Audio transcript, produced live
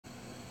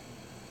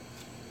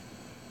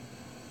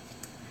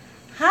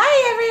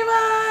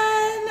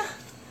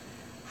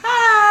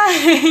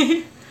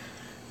Hi!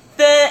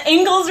 The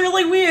angle's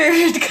really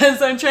weird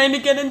because I'm trying to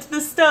get into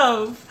the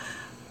stove.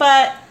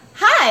 But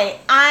hi,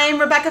 I'm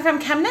Rebecca from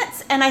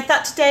ChemKnits, and I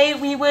thought today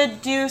we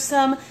would do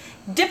some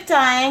dip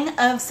dyeing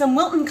of some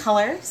Wilton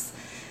colors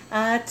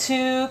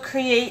to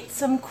create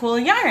some cool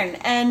yarn.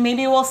 And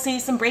maybe we'll see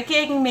some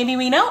breaking, maybe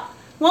we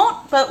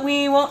won't, but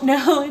we won't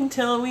know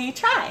until we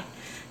try.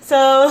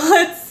 So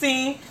let's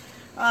see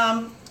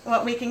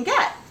what we can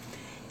get.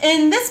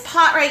 In this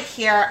pot right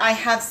here, I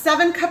have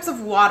 7 cups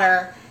of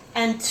water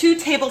and 2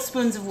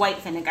 tablespoons of white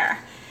vinegar.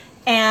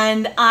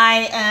 And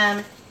I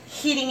am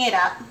heating it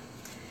up.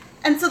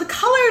 And so the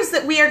colors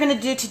that we are going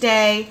to do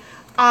today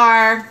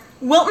are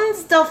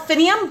Wilton's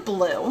Delphinium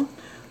Blue,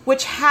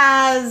 which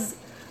has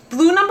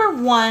blue number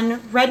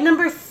 1, red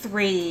number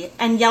 3,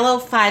 and yellow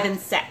 5 and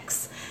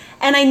 6.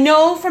 And I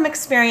know from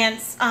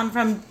experience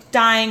from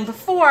dyeing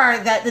before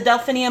that the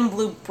Delphinium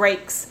Blue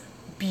breaks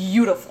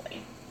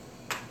beautifully.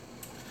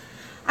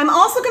 I'm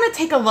also going to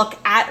take a look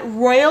at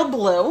Royal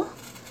Blue.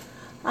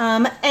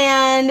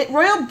 And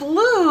Royal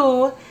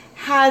Blue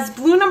has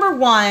blue number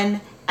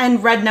 1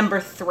 and red number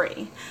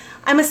 3.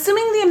 I'm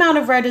assuming the amount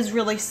of red is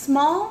really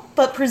small,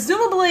 but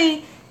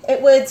presumably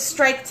it would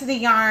strike to the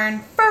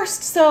yarn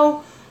first,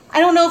 so I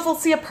don't know if we'll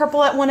see a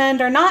purple at one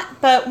end or not,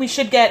 but we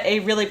should get a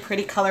really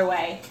pretty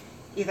colorway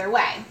either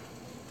way.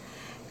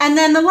 And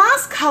then the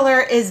last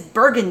color is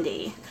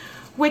Burgundy,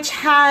 which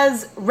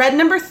has red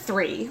number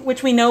 3,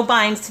 which we know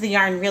binds to the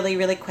yarn really,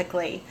 really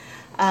quickly,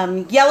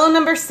 yellow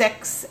number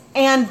 6,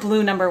 and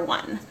blue number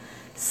 1.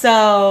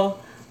 So,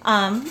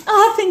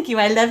 oh, thank you.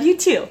 I love you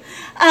too.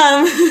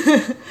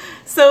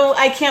 So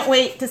I can't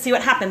wait to see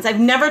what happens. I've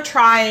never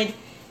tried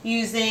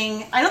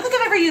using, I don't think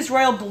I've ever used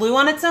Royal Blue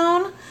on its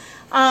own.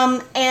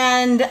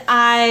 And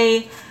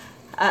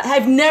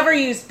I've never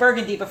used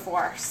Burgundy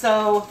before.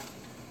 So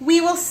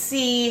we will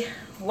see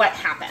what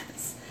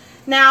happens.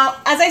 Now,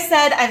 as I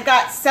said, I've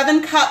got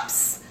 7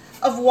 cups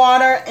of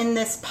water in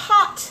this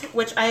pot,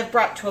 which I have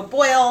brought to a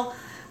boil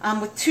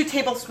with 2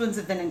 tablespoons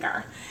of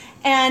vinegar.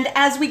 And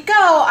as we go,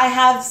 I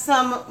have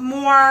some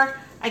more,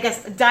 I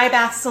guess, dye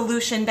bath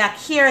solution back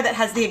here that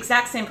has the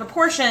exact same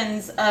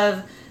proportions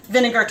of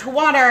vinegar to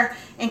water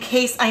in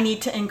case I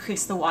need to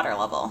increase the water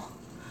level.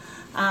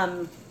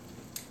 And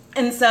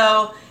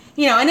so,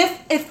 you know, and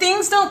if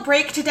things don't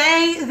break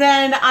today,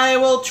 then I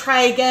will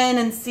try again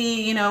and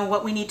see, you know,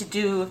 what we need to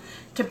do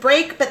to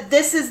break. But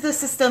this is the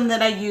system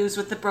that I use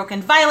with the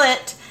Broken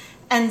Violet,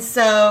 and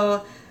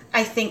so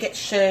I think it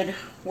should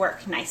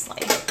work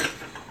nicely.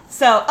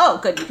 So, oh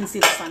good, you can see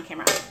this on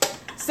camera.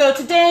 So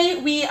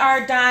today we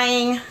are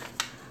dyeing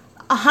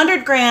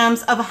 100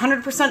 grams of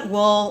 100%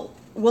 wool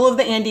of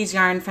the Andes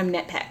yarn from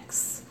Knit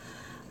Picks.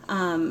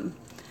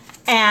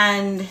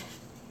 And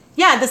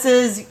yeah, this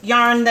is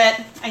yarn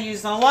that I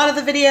use in a lot of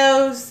the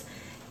videos,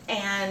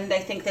 and I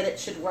think that it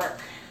should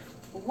work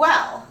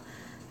well.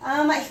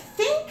 I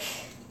think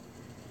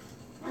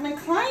I'm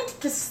inclined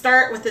to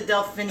start with the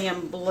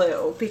Delphinium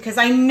Blue because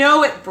I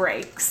know it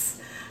breaks.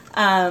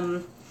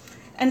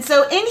 And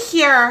so in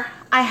here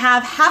I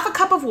have half a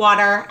cup of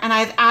water, and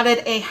I've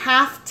added a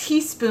half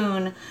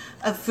teaspoon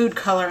of food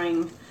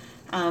coloring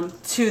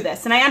to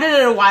this. And I added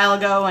it a while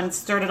ago and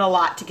stirred it a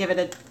lot to give it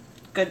a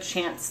good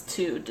chance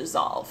to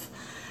dissolve.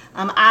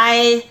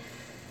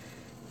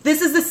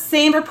 This is the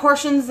same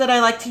proportions that I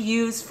like to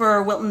use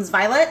for Wilton's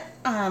Violet,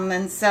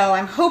 and so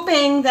I'm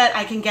hoping that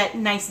I can get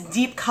nice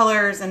deep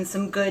colors and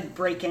some good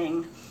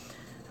breaking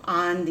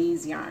on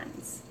these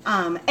yarns.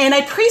 And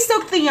I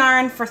pre-soaked the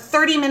yarn for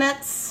 30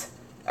 minutes,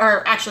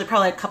 or actually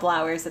probably a couple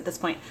hours at this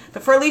point,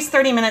 but for at least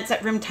 30 minutes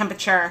at room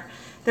temperature.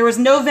 There was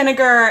no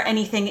vinegar or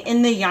anything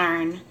in the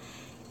yarn,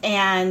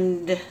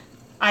 and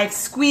I've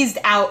squeezed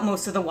out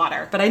most of the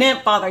water, but I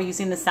didn't bother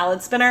using the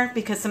salad spinner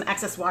because some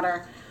excess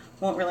water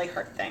won't really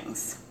hurt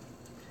things.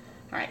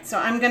 All right, so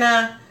I'm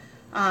gonna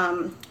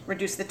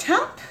reduce the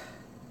temp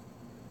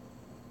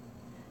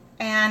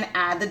and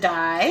add the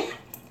dye.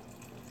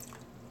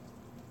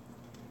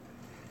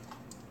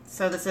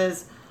 So this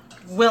is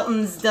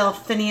Wilton's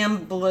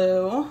Delphinium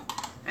Blue.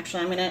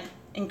 Actually, I'm gonna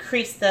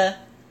increase the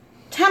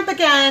temp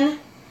again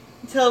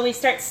until we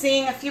start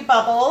seeing a few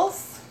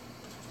bubbles.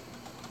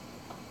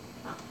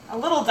 A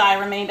little dye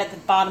remained at the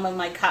bottom of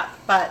my cup,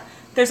 but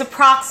there's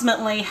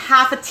approximately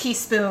half a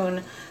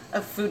teaspoon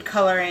of food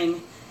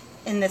coloring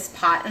in this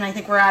pot, and I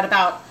think we're at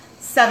about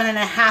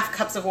 7.5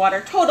 cups of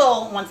water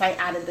total once I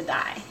added the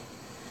dye.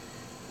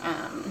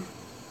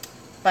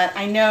 But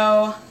I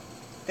know,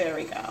 there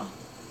we go.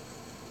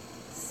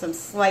 Some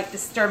slight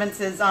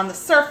disturbances on the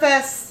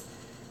surface,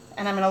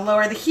 and I'm going to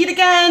lower the heat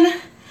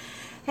again,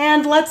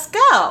 and let's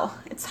go.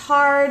 It's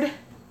hard.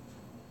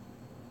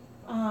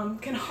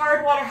 Can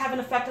hard water have an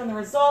effect on the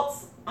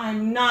results?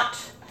 I'm not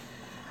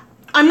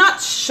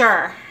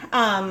sure.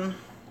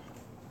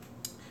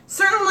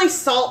 Certainly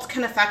salt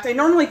can affect. I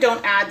normally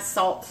don't add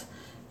salt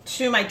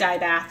to my dye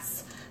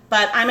baths,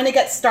 but I'm going to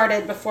get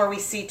started before we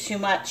see too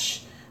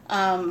much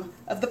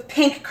of the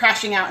pink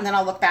crashing out, and then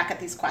I'll look back at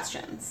these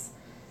questions.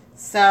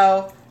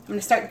 So I'm going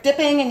to start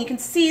dipping, and you can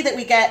see that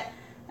we get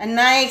a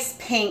nice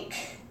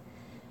pink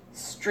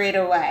straight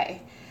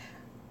away.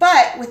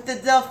 But with the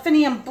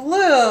Delphinium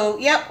blue,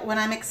 yep, what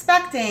I'm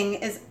expecting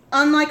is,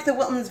 unlike the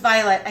Wilton's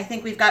violet, I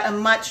think we've got a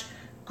much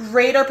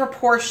greater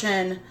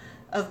proportion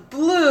of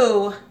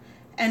blue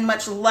and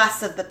much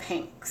less of the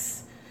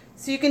pinks.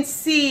 So you can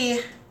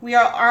see we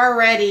are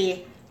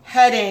already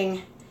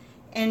heading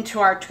into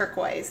our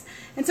turquoise.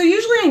 And so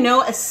usually I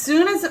know as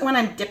soon as when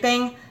I'm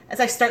dipping, as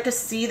I start to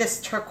see this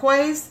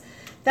turquoise,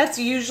 that's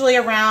usually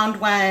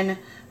around when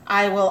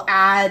I will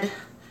add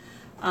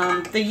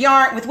the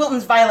yarn. With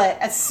Wilton's violet,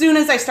 as soon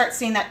as I start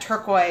seeing that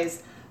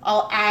turquoise,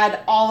 I'll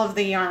add all of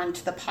the yarn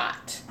to the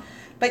pot.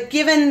 But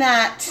given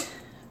that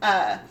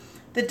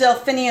the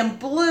Delphinium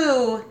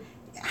blue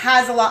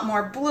has a lot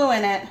more blue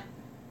in it,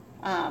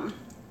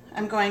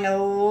 I'm going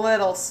a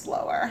little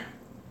slower.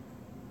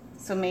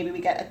 So maybe we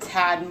get a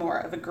tad more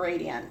of a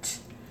gradient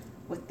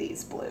with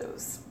these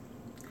blues.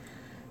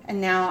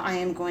 And now I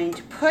am going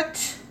to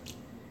put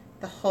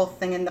the whole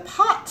thing in the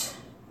pot.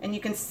 And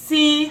you can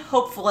see,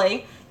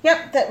 hopefully,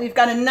 yep, that we've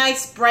got a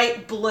nice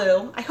bright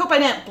blue. I hope I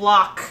didn't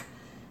block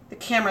the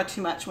camera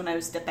too much when I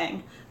was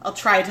dipping. I'll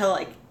try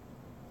to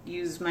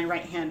use my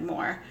right hand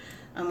more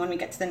when we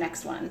get to the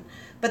next one.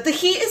 But the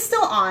heat is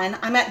still on.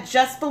 I'm at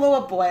just below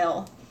a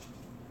boil.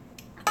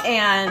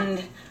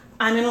 And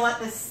I'm gonna let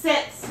this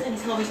sit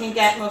until we can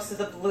get most of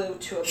the blue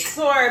to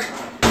absorb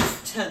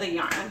to the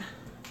yarn.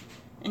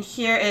 And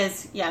here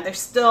is, yeah, there's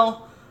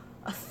still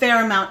a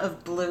fair amount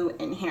of blue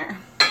in here.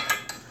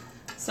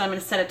 So I'm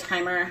gonna set a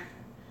timer,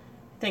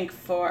 I think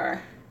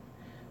for,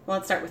 well,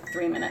 let's start with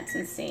 3 minutes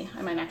and see.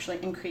 I might actually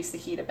increase the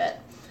heat a bit.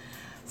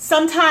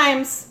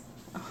 Sometimes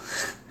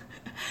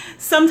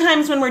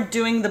when we're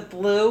doing the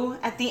blue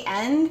at the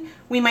end,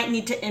 we might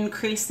need to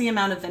increase the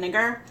amount of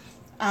vinegar.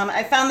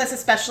 I found this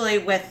especially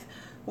with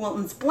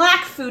Wilton's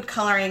black food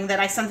coloring, that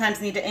I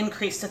sometimes need to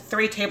increase to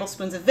 3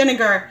 tablespoons of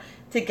vinegar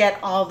to get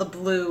all the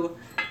blue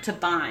to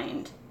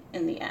bind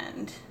in the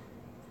end.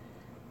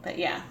 But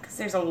yeah, because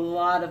there's a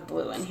lot of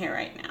blue in here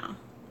right now.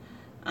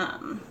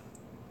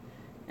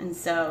 And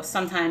so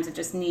sometimes it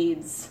just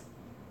needs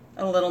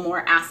a little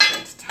more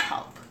acid to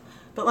help.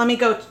 But let me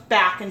go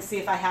back and see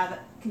if I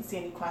can see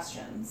any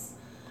questions.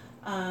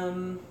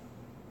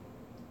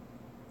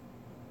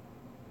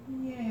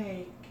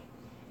 Yay.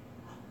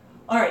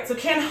 All right, so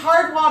can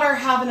hard water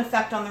have an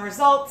effect on the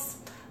results?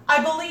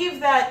 I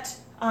believe that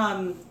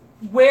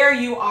where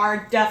you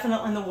are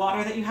definitely in the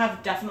water that you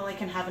have definitely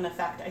can have an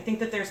effect. I think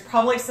that there's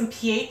probably some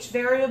pH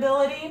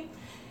variability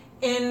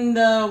in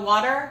the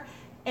water,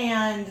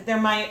 and there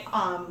might,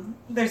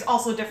 there's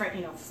also different,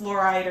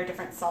 fluoride or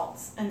different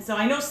salts. And so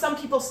I know some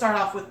people start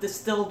off with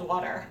distilled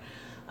water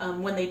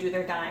when they do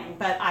their dyeing,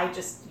 but I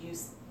just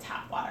use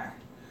tap water.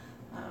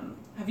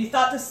 Have you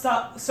thought to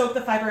soak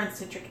the fiber in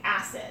citric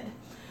acid?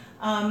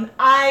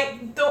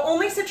 The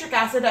only citric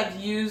acid I've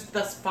used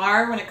thus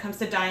far when it comes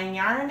to dyeing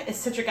yarn is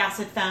citric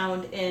acid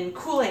found in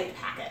Kool-Aid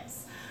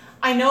packets.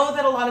 I know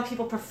that a lot of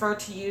people prefer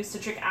to use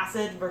citric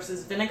acid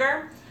versus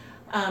vinegar.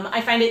 I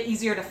find it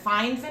easier to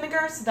find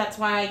vinegar, so that's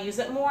why I use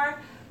it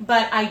more.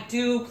 But I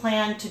do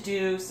plan to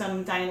do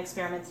some dyeing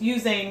experiments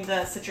using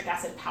the citric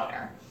acid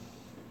powder.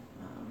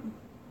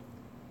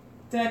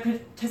 Did I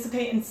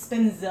participate in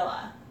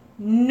Spinzilla?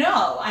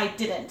 No, I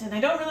didn't. And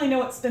I don't really know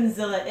what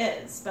Spinzilla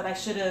is, but I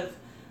should have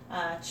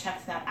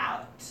checked that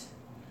out.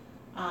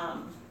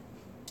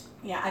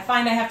 Yeah, I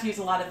find I have to use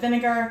a lot of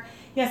vinegar.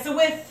 Yeah, so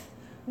with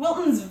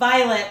Wilton's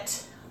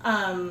Violet,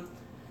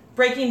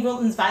 breaking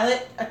Wilton's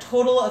Violet, a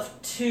total of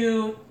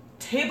 2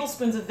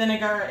 tablespoons of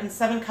vinegar and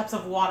 7 cups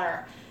of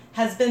water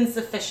has been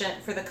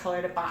sufficient for the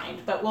color to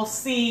bind. But we'll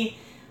see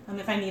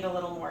if I need a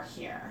little more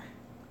here.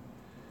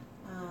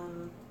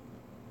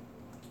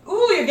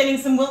 Ooh, you're getting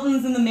some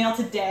Wiltons in the mail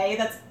today.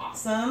 That's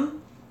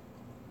awesome.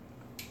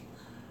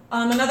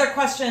 Another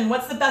question,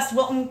 what's the best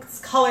Wilton's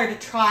color to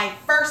try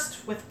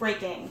first with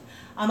breaking?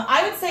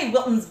 I would say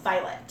Wilton's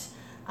Violet,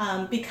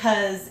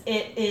 because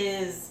it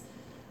is,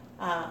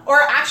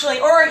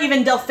 or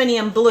even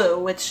Delphinium Blue,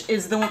 which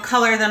is the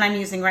color that I'm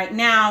using right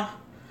now.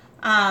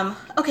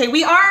 Okay,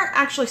 we are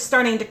actually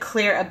starting to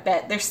clear a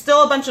bit. There's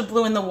still a bunch of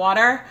blue in the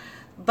water,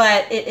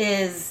 but it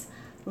is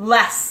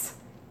less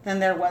than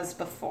there was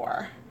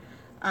before.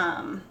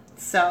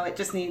 So it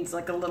just needs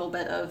like a little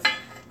bit of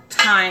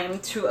time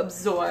to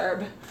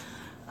absorb.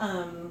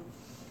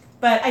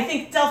 But I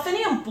think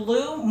Delphinium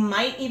Blue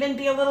might even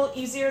be a little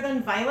easier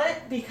than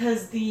Violet,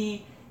 because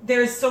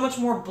there's so much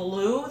more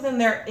blue than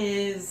there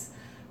is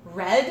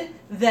red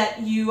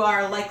that you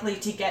are likely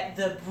to get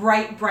the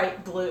bright,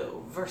 bright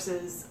blue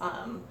versus,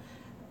 I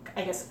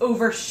guess,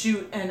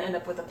 overshoot and end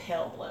up with a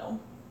pale blue.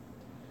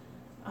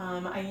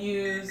 I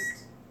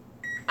used,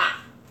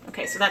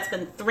 okay, so that's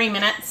been 3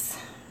 minutes.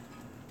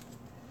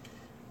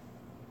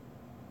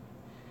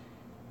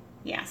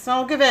 Yeah, so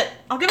I'll give it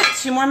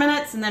 2 more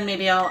minutes, and then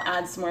maybe I'll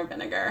add some more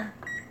vinegar.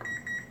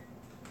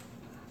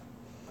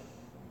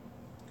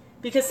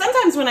 Because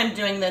sometimes when I'm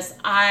doing this,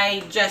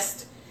 I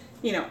just,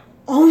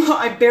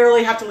 I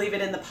barely have to leave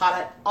it in the pot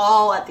at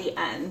all at the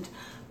end.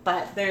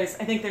 But I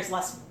think there's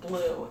less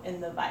blue in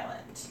the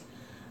violet.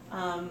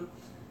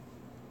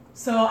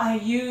 So I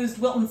used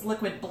Wilton's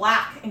liquid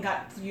black and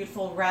got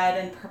beautiful red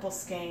and purple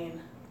skein.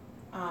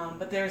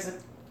 But there's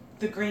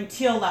the green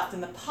teal left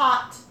in the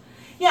pot.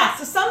 Yeah,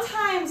 so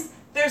sometimes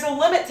there's a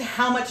limit to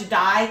how much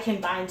dye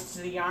can bind to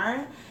the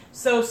yarn.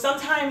 So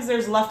sometimes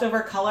there's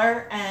leftover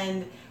color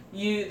and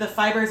the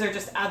fibers are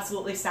just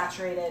absolutely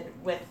saturated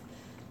with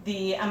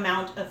the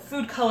amount of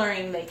food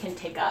coloring they can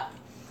take up.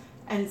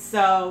 And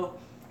so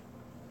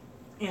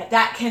yeah,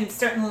 that can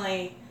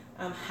certainly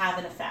have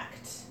an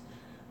effect.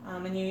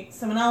 And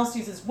someone else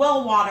uses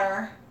well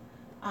water,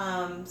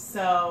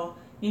 so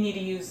you need to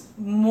use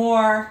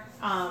more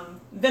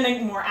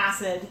vinegar, more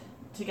acid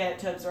to get it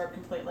to absorb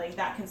completely.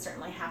 That can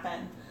certainly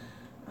happen.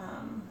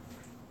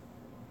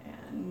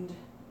 And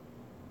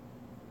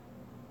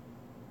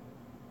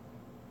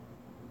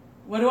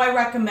what do I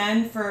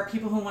recommend for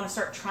people who want to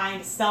start trying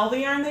to sell the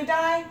yarn they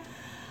dye?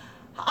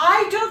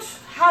 I don't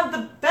have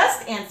the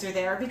best answer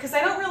there because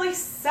I don't really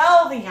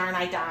sell the yarn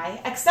I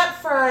dye,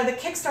 except for the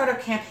Kickstarter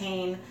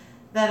campaign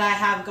that I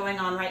have going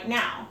on right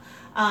now.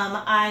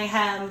 I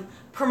am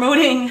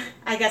promoting,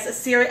 I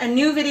guess, a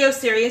new video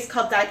series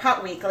called Dye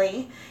Pot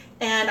Weekly,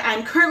 and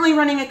I'm currently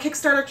running a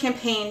Kickstarter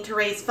campaign to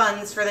raise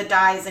funds for the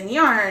dyes and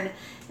yarn,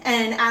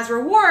 and as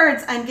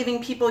rewards, I'm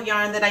giving people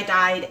yarn that I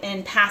dyed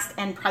in past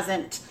and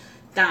present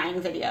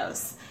dyeing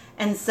videos.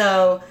 And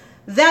so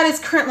that is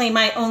currently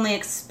my only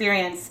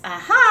experience.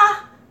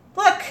 Aha!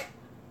 Look!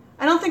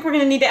 I don't think we're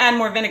going to need to add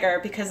more vinegar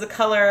because the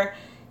color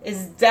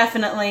is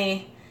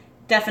definitely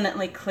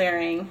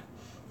clearing.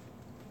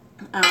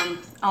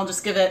 I'll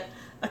just give it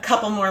a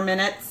couple more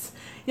minutes.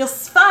 You'll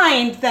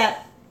find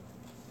that,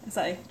 as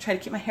I try to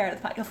keep my hair out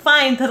of the pot, you'll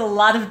find that a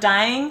lot of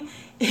dyeing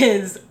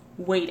is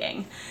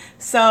waiting.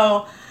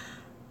 So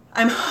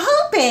I'm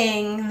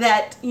hoping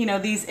that, you know,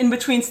 these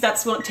in-between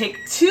steps won't take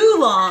too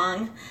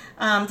long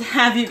to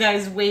have you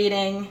guys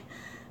waiting.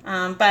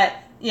 But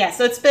yeah,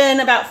 so it's been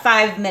about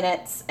 5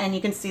 minutes and you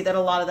can see that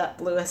a lot of that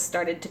blue has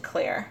started to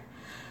clear.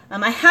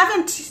 I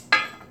haven't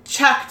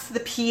checked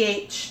the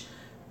pH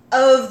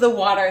of the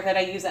water that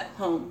I use at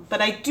home,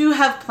 but I do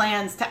have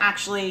plans to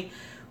actually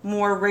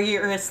more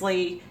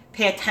rigorously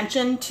pay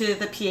attention to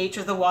the pH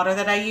of the water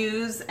that I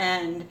use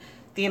and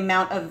the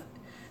amount of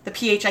the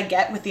pH I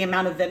get with the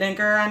amount of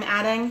vinegar I'm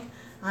adding,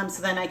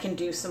 so then I can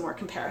do some more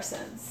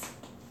comparisons.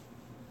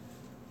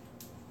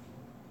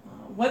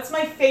 What's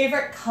my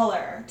favorite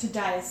color to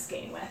dye a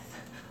skein with?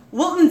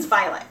 Wilton's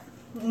Violet,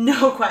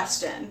 no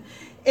question.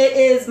 It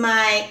is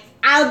my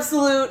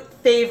absolute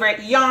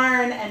favorite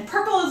yarn, and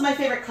purple is my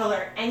favorite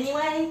color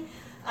anyway,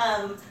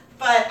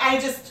 but I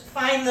just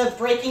find the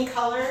breaking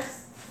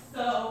colors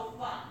so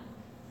fun.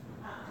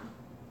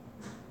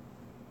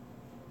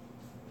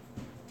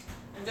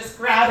 I'm just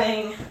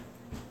grabbing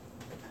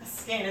a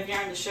skein of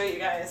yarn to show you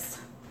guys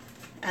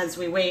as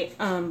we wait,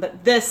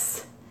 but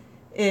this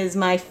is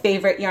my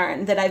favorite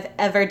yarn that I've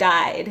ever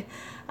dyed.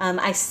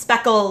 I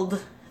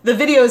speckled, the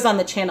video's on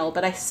the channel,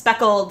 but I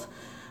speckled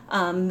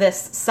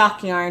this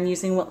sock yarn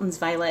using Wilton's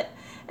Violet,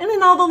 and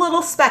in all the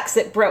little specks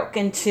it broke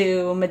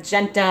into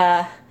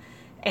magenta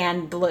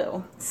and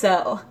blue.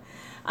 So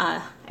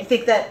I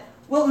think that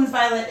Wilton's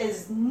Violet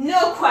is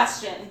no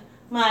question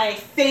my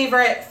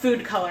favorite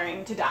food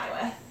coloring to dye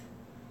with.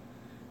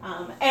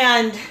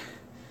 And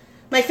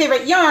my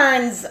favorite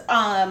yarns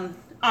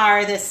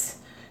are this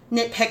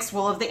Knit Picks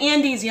Wool of the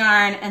Andes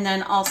yarn, and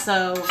then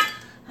also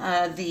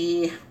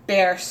the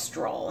Bear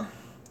Stroll.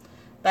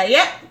 But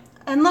yeah,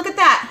 and look at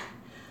that.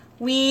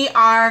 We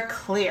are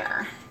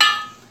clear.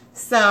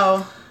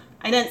 So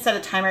I didn't set a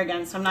timer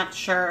again, so I'm not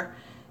sure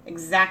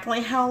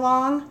exactly how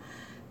long,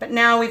 but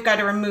now we've got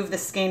to remove the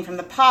skein from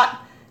the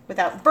pot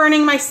without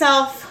burning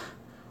myself.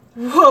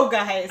 Whoa,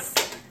 guys,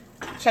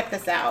 check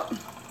this out.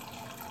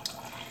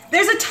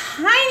 There's a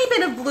tiny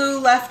bit of blue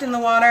left in the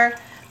water,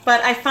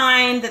 but I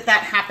find that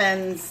that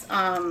happens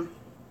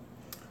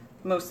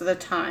most of the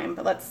time.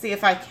 But let's see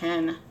if I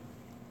can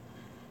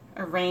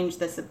arrange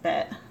this a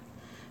bit.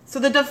 So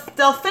the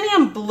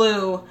Delphinium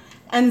blue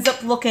ends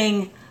up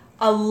looking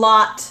a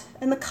lot,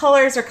 and the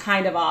colors are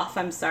kind of off,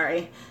 I'm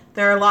sorry.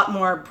 They're a lot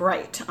more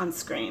bright on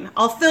screen.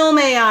 I'll film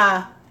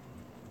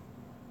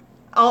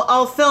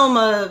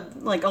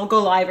I'll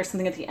go live or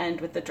something at the end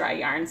with the dry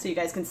yarn so you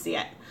guys can see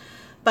it.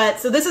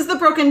 But so this is the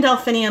broken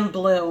Delphinium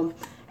blue,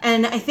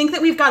 and I think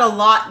that we've got a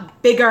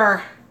lot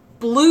bigger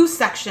blue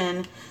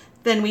section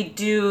than we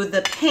do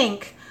the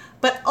pink,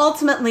 but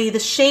ultimately the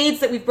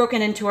shades that we've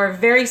broken into are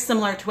very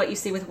similar to what you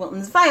see with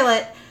Wilton's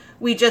Violet.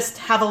 We just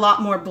have a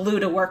lot more blue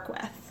to work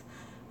with.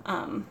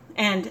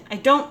 And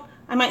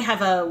I might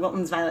have a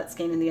Wilton's Violet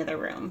skein in the other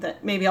room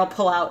that maybe I'll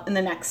pull out in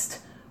the next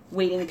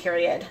waiting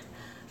period.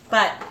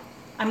 But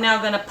I'm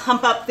now gonna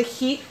pump up the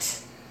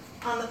heat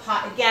on the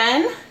pot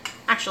again.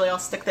 Actually, I'll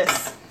stick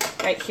this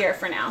right here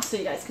for now so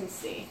you guys can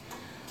see,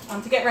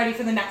 to get ready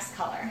for the next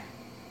color.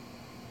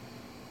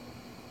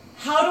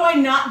 How do I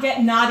not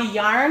get knotty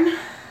yarn?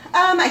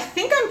 I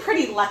think I'm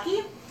pretty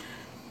lucky.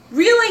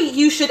 Really,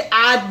 you should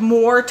add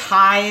more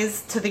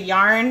ties to the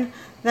yarn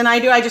than I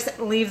do. I just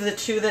leave the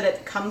two that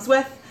it comes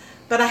with,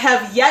 but I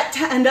have yet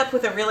to end up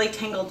with a really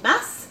tangled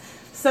mess.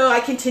 So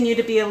I continue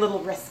to be a little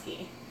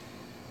risky.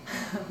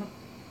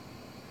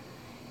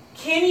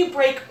 Can you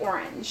break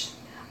orange?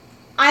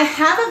 I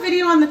have a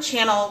video on the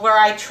channel where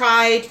I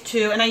tried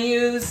to, and I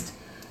used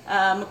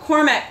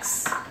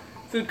McCormick's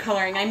food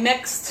coloring. I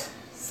mixed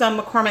some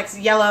McCormick's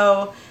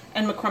yellow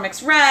and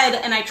McCormick's red,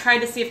 and I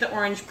tried to see if the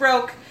orange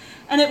broke.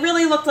 And it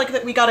really looked like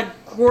that we got a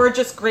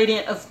gorgeous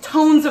gradient of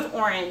tones of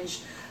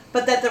orange,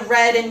 but that the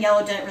red and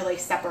yellow didn't really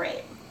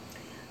separate.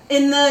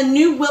 In the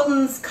new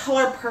Wilton's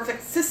Color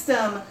Perfect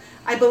system,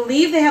 I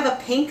believe they have a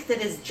pink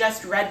that is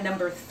just red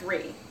number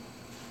 3.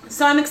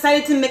 So I'm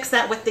excited to mix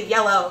that with the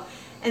yellow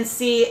and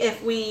see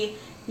if we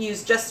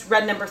use just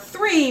red number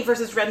 3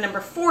 versus red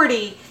number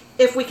 40,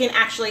 if we can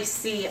actually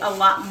see a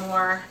lot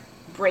more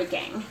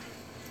breaking.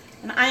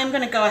 And I am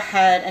going to go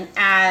ahead and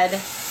add,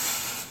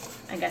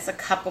 I guess, a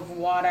cup of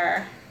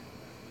water.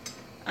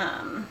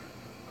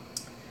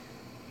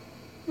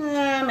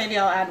 Maybe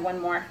I'll add one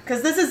more,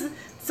 because this is,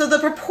 so the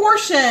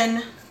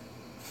proportion,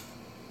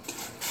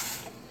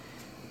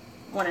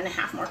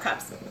 1.5 more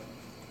cups.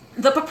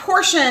 The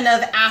proportion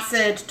of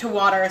acid to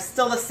water is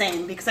still the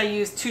same because I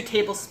used 2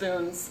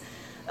 tablespoons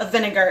of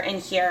vinegar in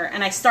here,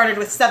 and I started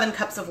with 7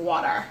 cups of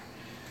water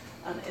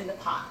in the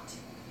pot.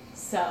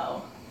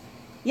 So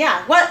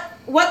yeah,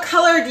 what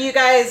color do you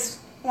guys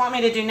want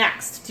me to do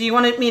next? Do you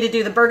want me to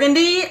do the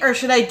burgundy, or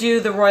should I do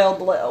the royal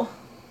blue?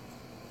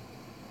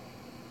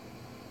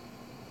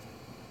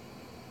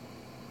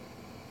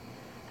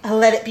 I'll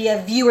let it be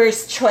a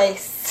viewer's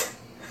choice.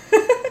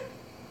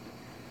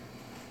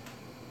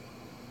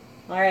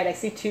 All right, I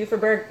see 2 for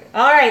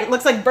all right, it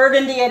looks like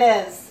burgundy it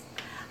is.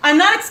 I'm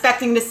not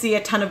expecting to see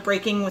a ton of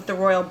breaking with the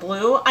royal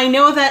blue. I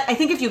know that, I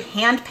think if you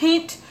hand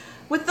paint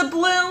with the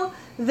blue,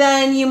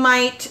 then you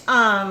might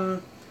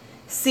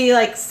see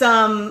like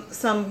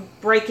some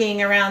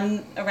breaking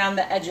around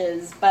the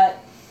edges, but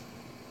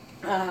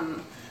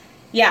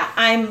yeah,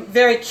 I'm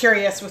very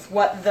curious with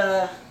what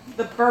the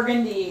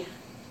burgundy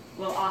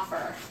will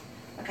offer.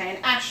 Okay, and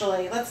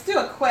actually, let's do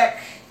a quick,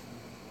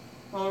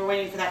 while we're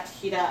waiting for that to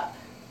heat up,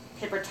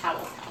 paper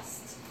towel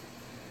test.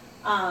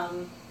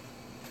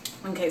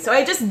 Okay, so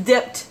I just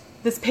dipped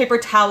this paper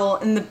towel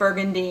in the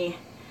burgundy,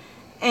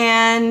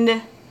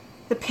 and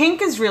the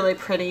pink is really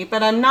pretty,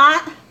 but I'm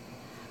not,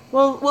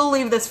 we'll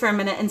leave this for a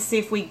minute and see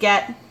if we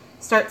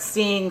start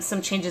seeing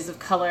some changes of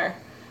color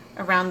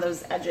around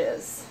those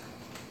edges.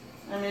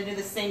 I'm going to do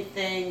the same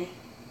thing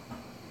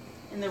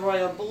in the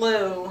royal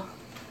blue.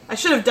 I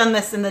should have done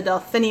this in the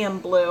Delphinium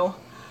blue,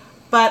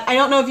 but I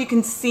don't know if you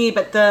can see,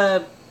 but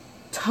the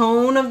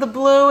tone of the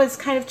blue is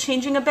kind of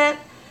changing a bit.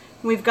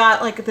 We've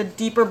got like the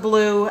deeper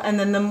blue and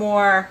then the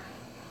more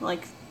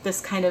like this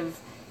kind of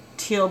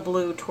teal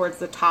blue towards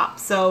the top.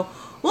 So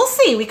we'll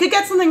see. We could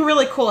get something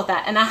really cool with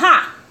that. And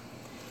aha!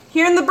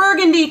 Here in the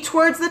burgundy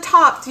towards the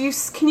top,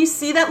 can you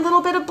see that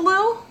little bit of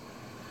blue?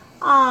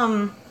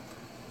 From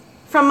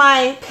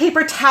my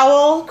paper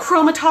towel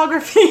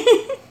chromatography.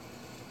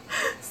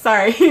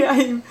 Sorry,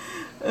 I'm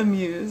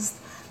amused.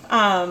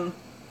 Let's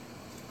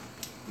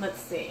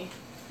see.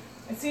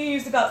 I see you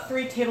used about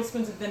 3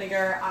 tablespoons of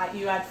vinegar.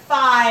 You add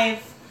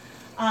 5.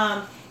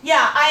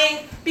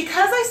 Yeah,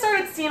 because I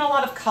started seeing a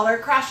lot of color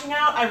crashing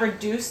out, I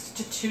reduced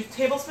to 2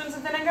 tablespoons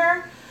of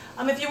vinegar.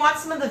 If you watch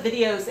some of the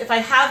videos, if I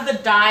have the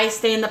dye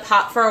stay in the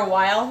pot for a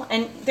while,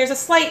 and there's a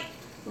slight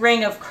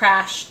ring of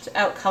crashed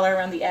out color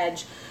around the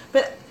edge,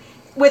 but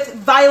with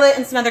violet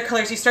and some other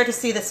colors, you start to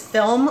see this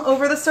film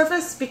over the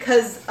surface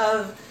because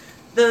of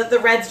the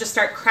reds just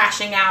start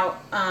crashing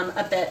out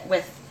a bit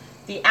with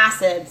the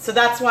acid. So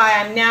that's why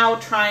I'm now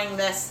trying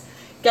this,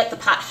 get the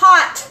pot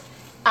hot,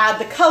 add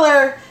the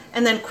color,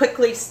 and then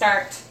quickly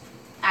start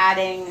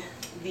adding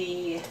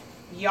the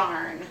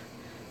yarn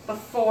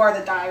before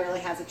the dye really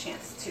has a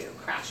chance to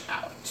crash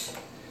out.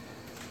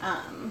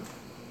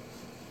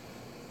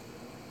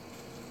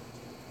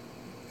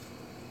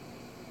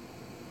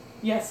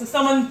 Yeah, so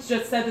someone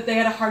just said that they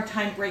had a hard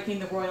time breaking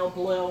the royal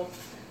blue.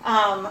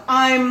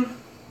 I'm,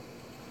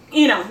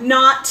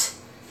 not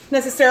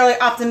necessarily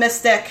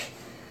optimistic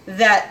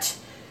that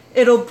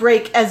it'll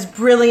break as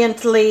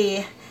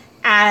brilliantly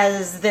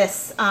as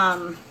this,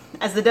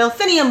 as the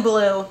Delphinium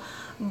blue,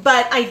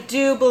 but I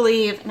do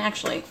believe, and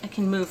actually I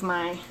can move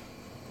my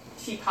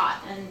teapot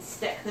and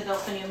stick the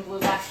Delphinium blue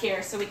back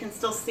here so we can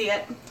still see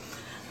it.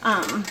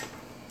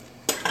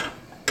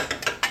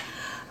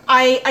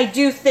 I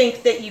do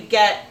think that you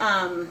get,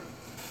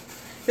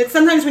 that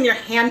sometimes when you're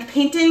hand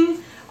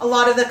painting, a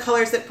lot of the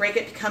colors that break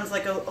it becomes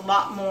like a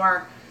lot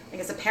more, I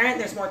guess, apparent.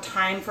 There's more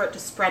time for it to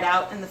spread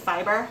out in the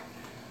fiber.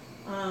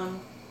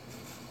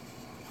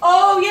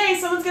 Oh yay,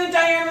 someone's gonna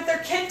dye yarn with their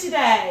kid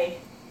today.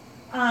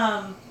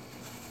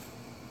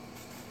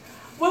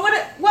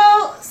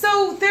 Well,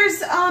 so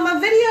there's a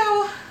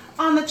video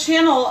on the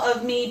channel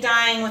of me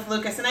dyeing with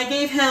Lucas, and I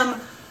think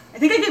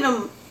I gave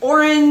him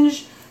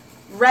orange,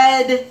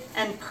 red,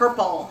 and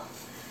purple.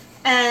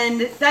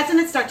 And that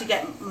didn't start to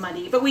get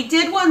muddy. But we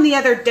did one the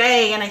other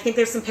day, and I think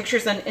there's some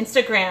pictures on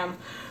Instagram,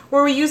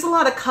 where we use a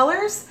lot of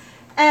colors,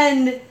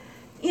 and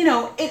we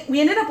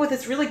ended up with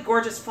this really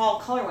gorgeous fall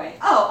colorway.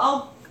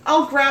 Oh,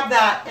 I'll grab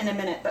that in a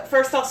minute, but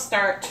first I'll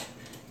start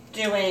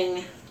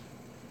doing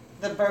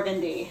the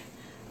burgundy.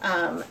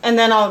 And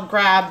then I'll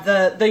grab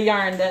the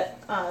yarn that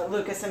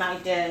Lucas and I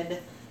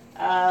did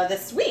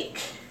this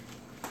week.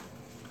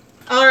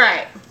 All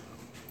right.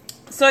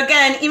 So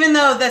again, even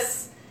though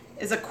this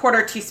is a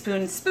 1/4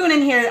 teaspoon spoon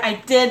in here,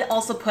 I did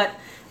also put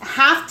a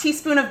 1/2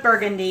 teaspoon of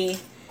burgundy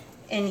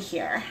in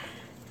here.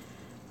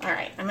 All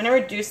right, I'm gonna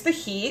reduce the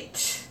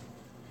heat.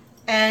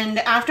 And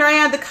after I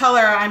add the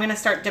color, I'm gonna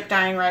start dip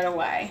dyeing right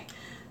away.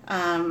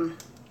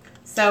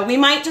 So we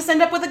might just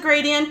end up with a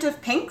gradient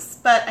of pinks,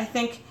 but I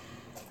think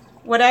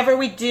whatever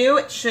we do,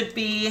 it should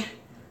be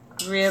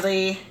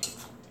really,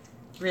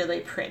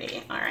 really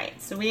pretty. All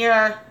right, so we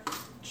are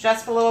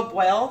just below a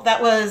boil.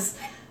 That was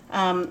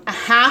a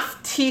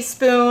 1/2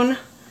 teaspoon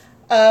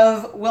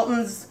of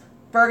Wilton's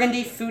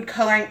Burgundy food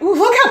coloring. Ooh,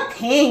 look how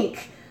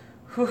pink.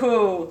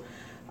 Ooh.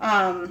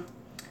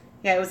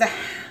 Yeah, it was a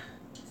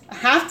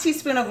 1/2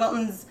 teaspoon of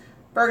Wilton's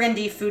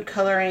Burgundy food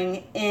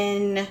coloring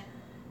in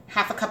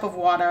 1/2 cup of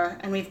water.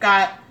 And we've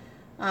got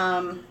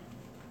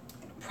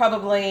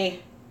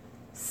probably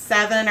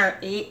 7 or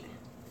 8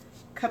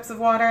 cups of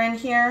water in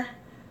here.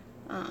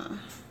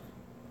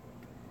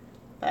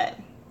 But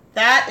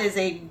that is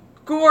a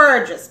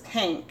gorgeous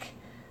pink.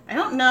 I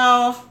don't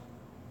know.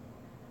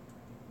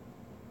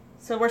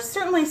 So we're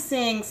certainly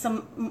seeing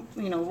some,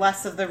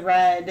 less of the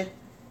red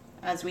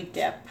as we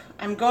dip.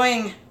 I'm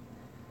going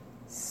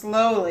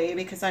slowly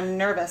because I'm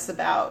nervous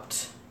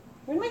about,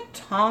 where'd my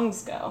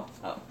tongs go?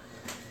 Oh,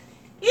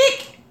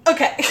 eek!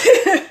 Okay.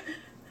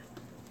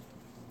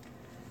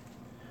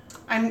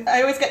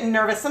 I always get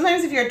nervous.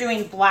 Sometimes if you're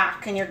doing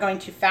black and you're going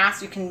too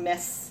fast, you can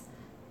miss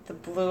the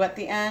blue at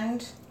the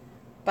end.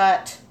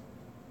 But,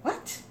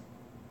 what?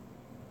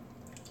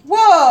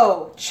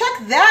 Whoa!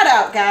 Check that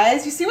out,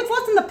 guys. You see what's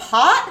left in the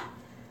pot?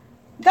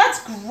 That's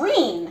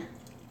green.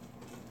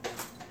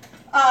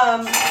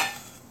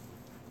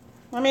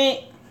 Let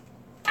me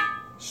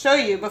show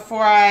you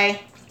before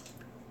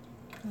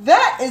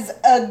that is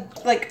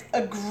like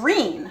a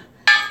green,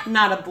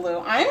 not a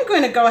blue. I'm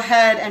going to go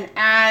ahead and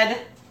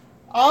add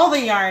all the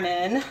yarn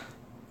in.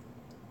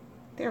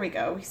 There we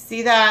go. We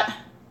see that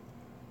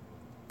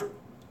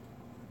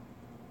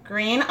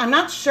green. I'm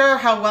not sure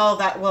how well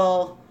that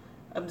will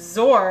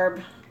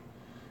absorb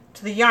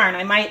to the yarn.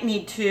 I might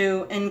need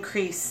to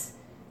increase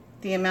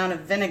the amount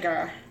of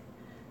vinegar,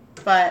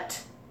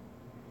 but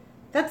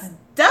that's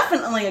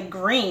definitely a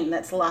green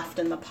that's left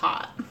in the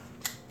pot.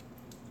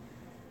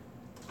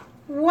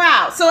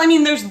 Wow. So, I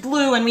mean, there's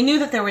blue, and we knew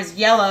that there was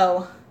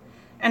yellow.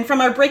 And from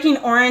our breaking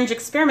orange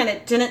experiment,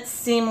 it didn't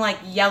seem like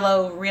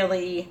yellow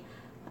really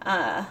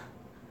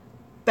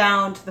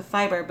bound to the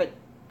fiber. But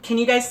can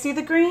you guys see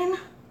the green?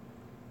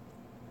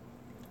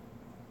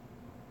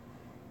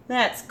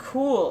 That's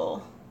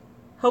cool.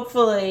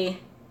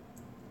 Hopefully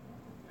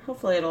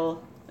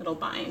it'll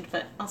bind.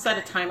 But I'll set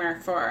a timer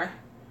for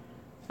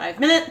 5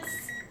 minutes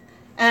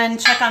and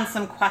check on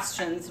some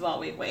questions while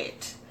we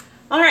wait.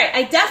 All right,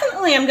 I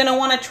definitely am gonna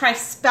wanna try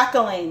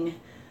speckling.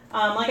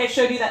 Like I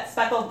showed you that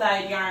speckled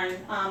dyed yarn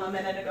a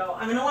minute ago.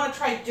 I'm gonna wanna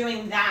try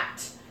doing that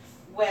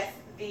with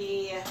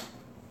the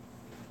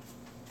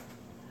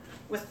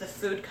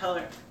food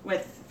color,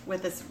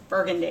 with this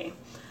burgundy.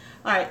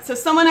 All right, so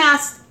someone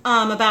asked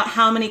about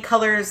how many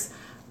colors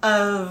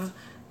of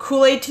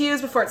Kool-Aid to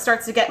use before it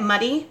starts to get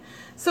muddy.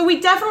 So we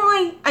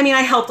definitely,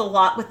 I helped a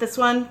lot with this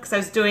one because I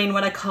was doing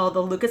what I call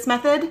the Lucas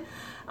method.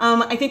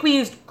 I think we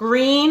used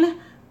green,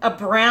 a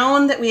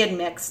brown that we had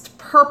mixed,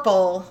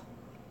 purple,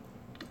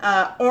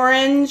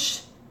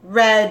 orange,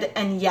 red,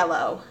 and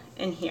yellow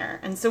in here.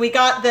 And so we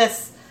got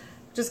this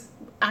just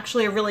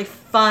actually a really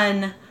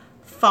fun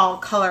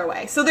fall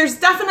colorway. So there's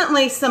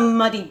definitely some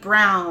muddy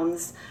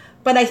browns,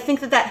 but I think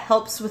that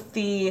helps with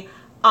the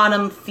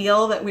autumn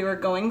feel that we were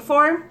going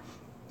for.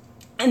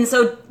 And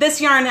so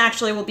this yarn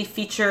actually will be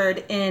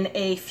featured in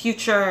a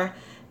future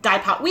Dye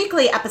Pot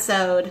Weekly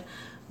episode,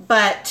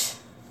 but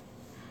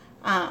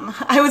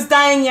I was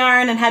dyeing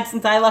yarn and had some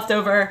dye left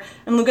over,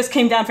 and Lucas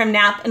came down from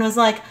nap and was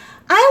like,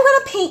 I'm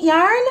gonna paint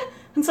yarn.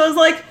 And so I was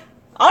like,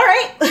 all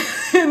right.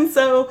 And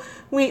so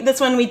this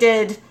one we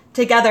did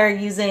together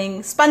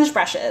using sponge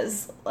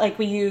brushes like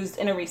we used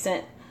in a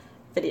recent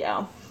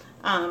video.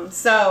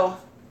 So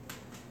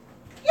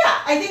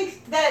yeah, I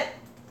think that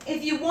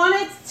if you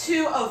wanted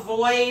to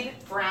avoid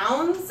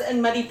browns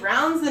and muddy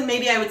browns, then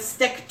maybe I would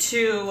stick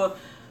to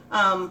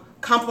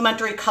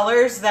complementary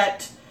colors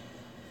that,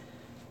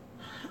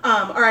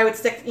 or I would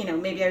stick,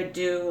 maybe I would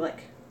do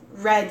like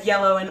red,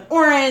 yellow, and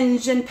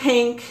orange and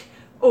pink,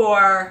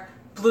 or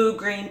blue,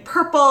 green,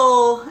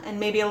 purple, and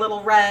maybe a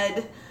little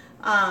red.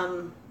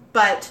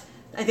 But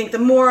I think the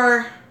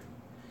more,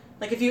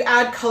 like if you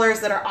add colors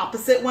that are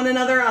opposite one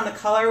another on the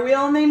color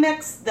wheel and they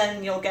mix,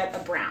 then you'll get a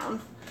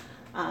brown.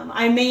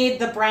 I made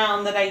the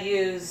brown that I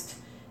used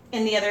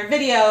in the other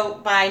video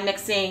by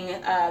mixing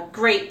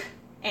grape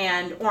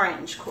and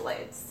orange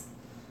Kool-Aids.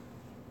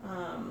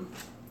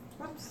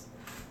 Whoops.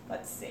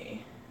 Let's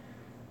see.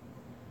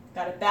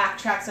 Got to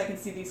backtrack so I can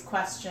see these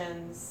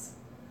questions.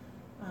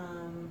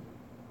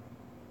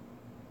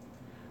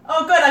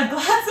 Oh good, I'm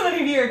glad so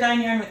many of you are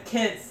dyeing yarn with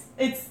kids.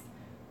 It's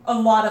a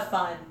lot of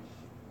fun.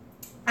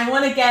 I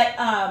want to get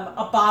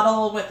a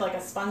bottle with like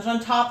a sponge on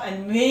top,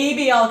 and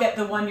maybe I'll get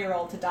the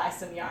 1-year-old to dye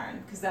some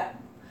yarn,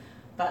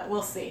 but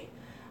we'll see.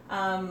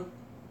 Have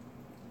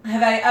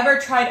I ever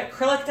tried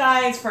acrylic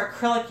dyes for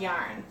acrylic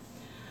yarn?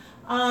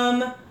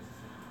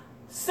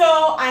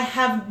 So I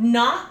have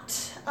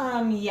not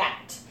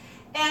yet.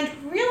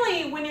 And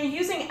really, when you're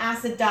using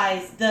acid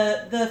dyes,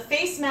 the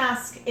face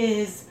mask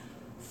is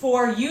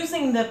for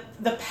using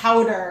the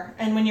powder,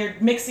 and when you're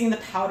mixing the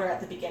powder at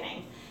the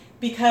beginning,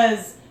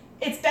 because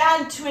it's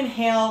bad to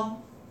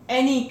inhale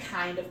any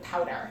kind of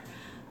powder.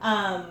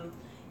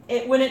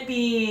 It wouldn't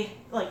be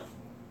like,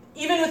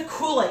 even with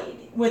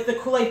Kool-Aid, with the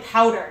Kool-Aid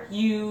powder,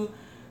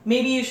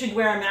 maybe you should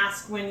wear a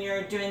mask when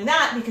you're doing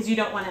that because you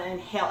don't want to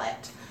inhale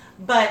it.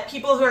 But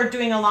people who are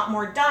doing a lot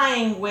more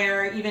dyeing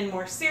wear even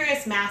more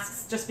serious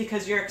masks just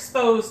because you're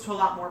exposed to a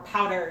lot more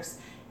powders,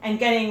 and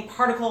getting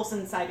particles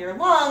inside your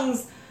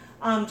lungs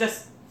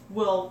just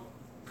will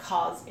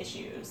cause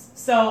issues.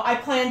 So I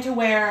plan to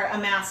wear a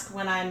mask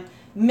when I'm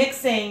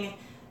mixing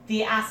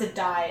the acid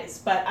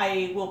dyes, but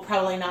I will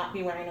probably not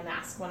be wearing a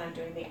mask when I'm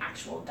doing the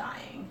actual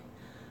dyeing.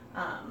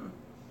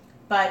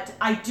 But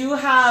I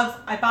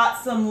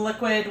bought some a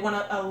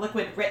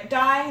liquid RIT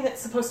dye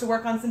that's supposed to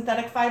work on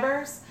synthetic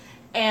fibers,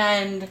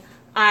 and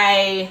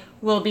I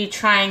will be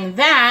trying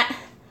that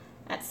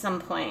at some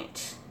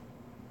point.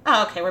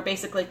 Oh, okay, we're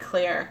basically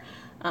clear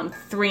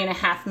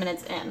 3.5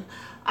 minutes in.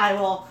 I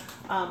will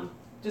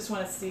just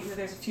want to see if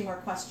there's a few more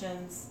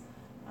questions.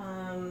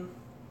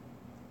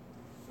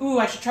 Ooh,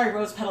 I should try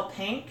rose petal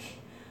pink.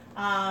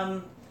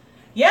 Yeah,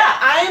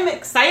 I'm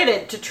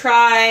excited to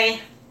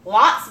try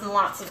lots and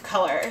lots of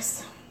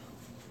colors.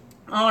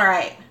 All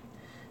right.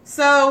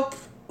 So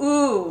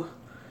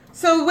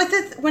with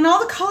it, when all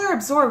the color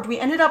absorbed, we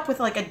ended up with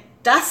like a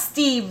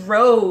dusty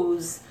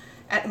rose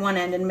at one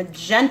end and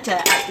magenta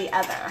at the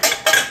other.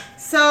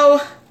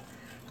 So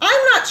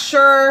I'm not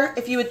sure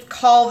if you would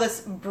call this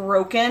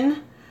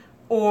broken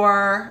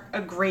or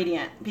a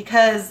gradient,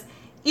 because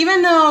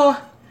even though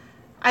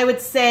I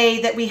would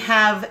say that we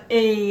have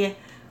a,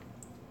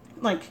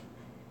 like,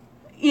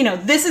 you know,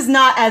 this is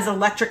not as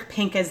electric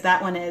pink as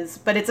that one is,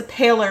 but it's a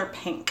paler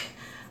pink.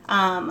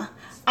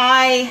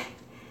 I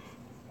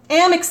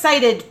am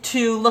excited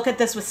to look at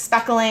this with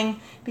speckling,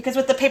 because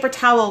with the paper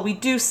towel we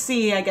do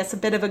see, I guess, a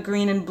bit of a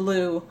green and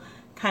blue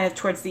kind of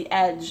towards the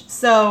edge.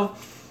 So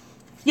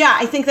yeah,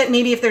 I think that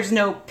maybe if there's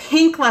no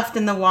pink left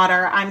in the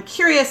water, I'm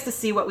curious to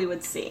see what we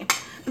would see.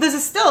 But this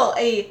is still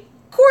a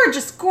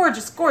gorgeous,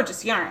 gorgeous,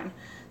 gorgeous yarn.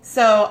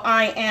 So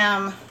I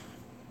am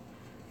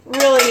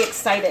really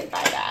excited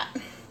by that.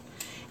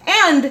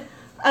 And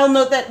I'll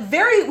note that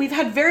we've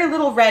had very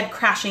little red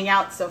crashing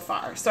out so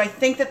far. So I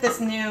think that this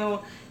new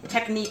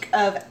technique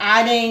of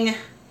adding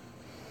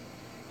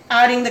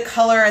the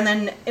color and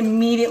then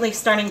immediately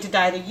starting to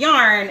dye the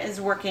yarn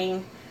is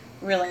working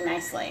really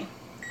nicely.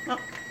 Oh.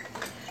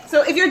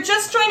 So if you're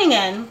just joining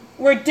in,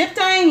 we're dip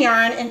dyeing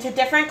yarn into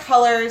different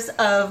colors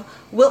of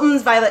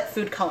Wilton's Violet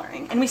Food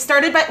Coloring. And we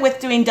started with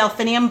doing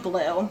Delphinium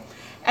Blue,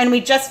 and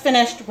we just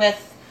finished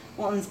with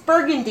Wilton's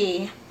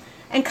Burgundy.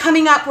 And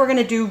coming up, we're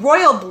gonna do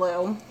Royal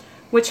Blue,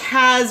 which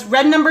has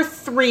red number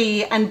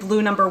 3 and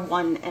blue number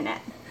 1 in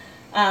it.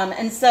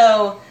 And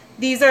so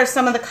these are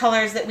some of the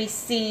colors that we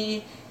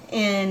see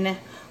in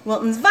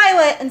Wilton's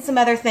Violet and some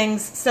other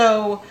things.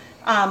 So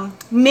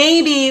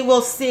maybe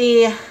we'll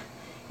see,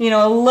 you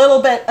know, a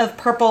little bit of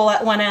purple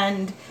at one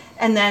end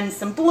and then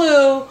some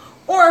blue,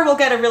 or we'll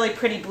get a really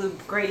pretty blue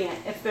gradient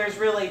if there's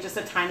really just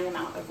a tiny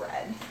amount of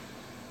red.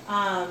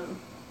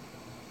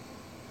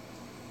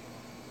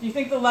 Do you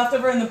think the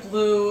leftover and the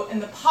blue in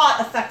the pot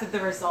affected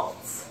the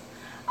results?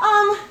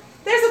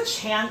 There's a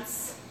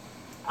chance.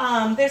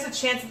 There's a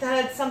chance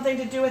that had something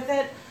to do with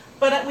it,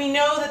 but we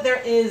know that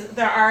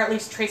there are at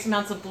least trace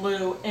amounts of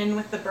blue in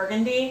with the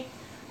Burgundy.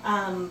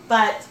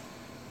 But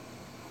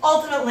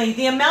ultimately,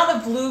 the amount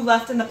of blue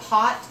left in the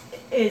pot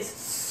is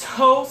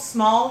so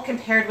small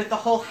compared with the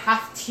whole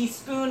 ½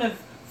 teaspoon of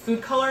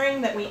food coloring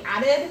that we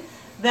added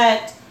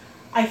that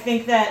I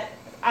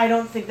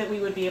don't think that we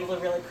would be able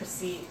to really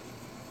perceive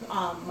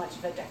much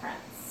of a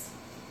difference.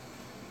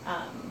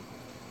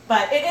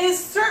 But it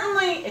is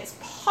certainly, it's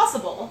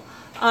possible.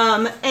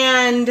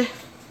 And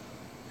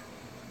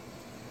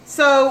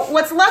so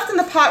what's left in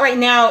the pot right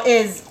now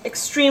is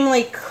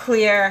extremely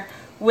clear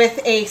with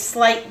a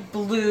slight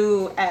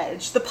blue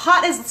edge. The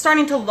pot is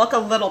starting to look a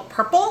little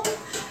purple,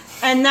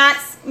 and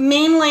that's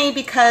mainly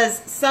because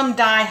some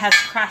dye has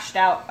crashed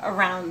out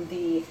around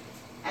the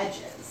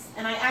edges.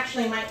 And I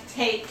actually might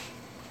take,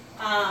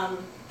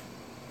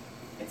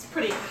 it's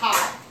pretty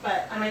hot,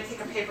 but I might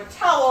take a paper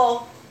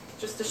towel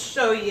just to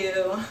show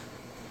you,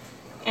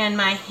 and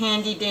my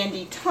handy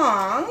dandy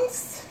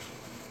tongs.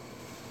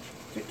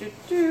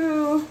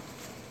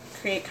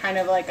 Create kind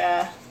of like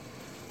a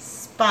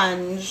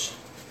sponge,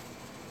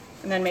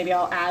 and then maybe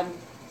I'll add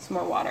some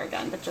more water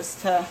again, but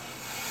just to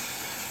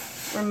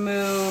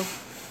remove,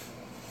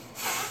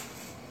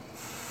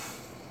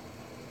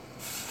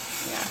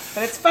 yeah.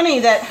 But it's funny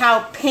that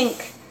how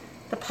pink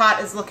the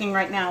pot is looking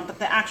right now, but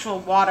the actual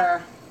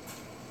water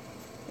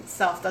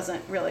itself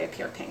doesn't really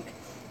appear pink.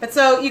 But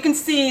so you can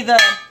see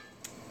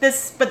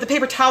but the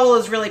paper towel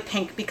is really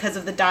pink because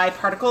of the dye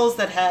particles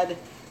that had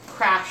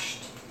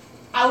crashed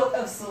out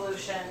of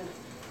solution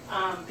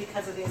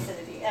because of the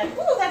acidity. And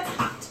ooh, that's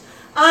hot.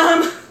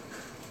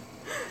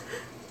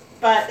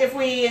 But if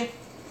we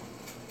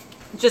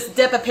just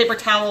dip a paper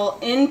towel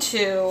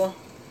into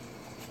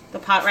the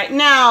pot right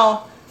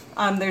now,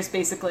 there's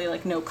basically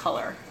like no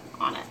color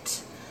on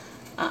it.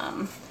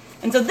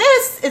 And so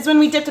this is when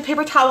we dipped a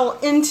paper towel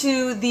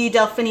into the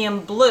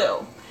Delphinium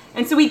blue.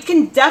 And so we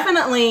can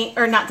definitely,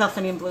 or not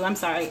Delphinium blue, I'm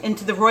sorry,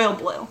 into the royal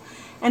blue.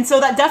 And so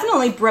that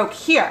definitely broke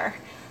here.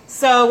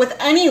 So with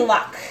any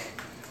luck,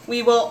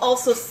 we will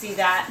also see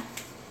that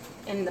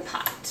in the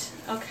pot.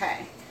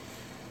 Okay.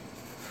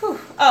 Whew.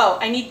 Oh,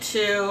 I need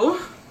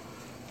to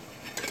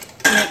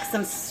make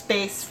some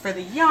space for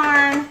the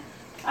yarn.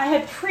 I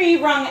had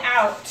pre-wrung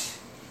out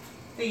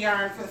the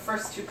yarn for the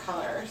first two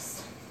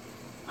colors.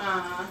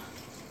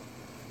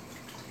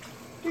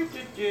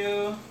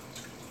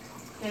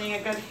 Getting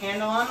a good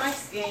handle on my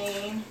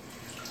skein.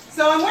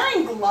 So I'm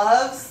wearing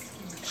gloves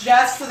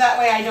just so that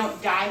way I don't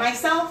dye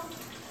myself.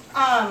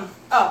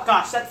 Oh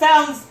gosh, so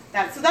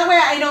that way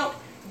I don't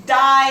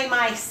dye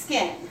my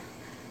skin.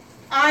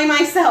 I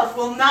myself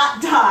will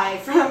not die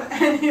from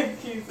any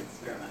of these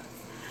experiments.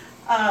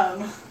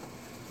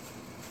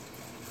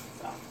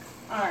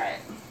 Alright.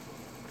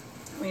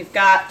 We've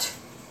got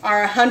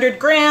our 100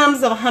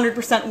 grams of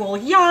 100% wool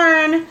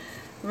yarn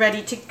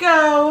ready to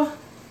go.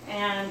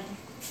 And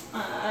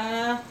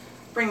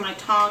bring my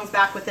tongs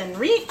back within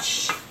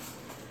reach.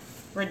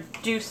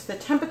 Reduce the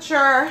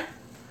temperature.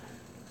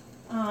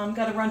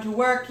 Gotta run to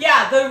work.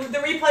 Yeah, the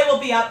replay will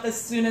be up as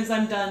soon as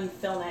I'm done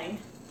filming.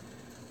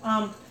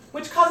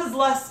 Which causes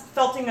less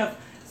felting of,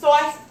 so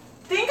I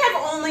think I've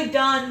only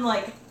dyed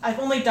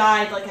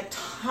like a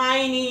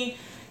tiny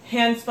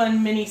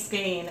hand-spun mini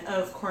skein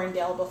of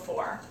Corindale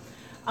before.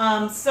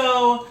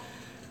 So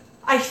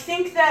I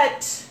think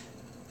that,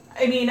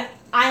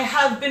 I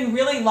have been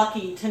really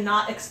lucky to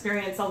not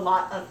experience a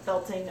lot of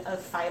felting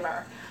of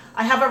fiber.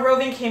 I have a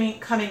roving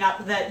coming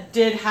up that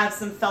did have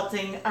some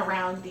felting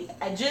around the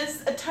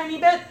edges a tiny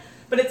bit,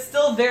 but it's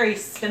still very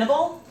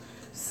spinnable.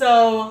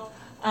 So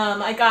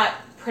I got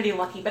pretty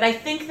lucky. But I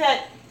think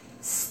that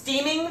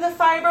steaming the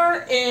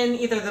fiber in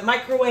either the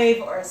microwave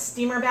or a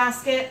steamer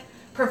basket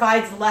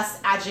provides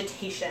less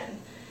agitation.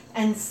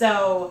 And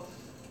so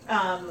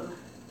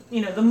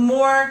the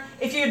more,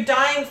 if you're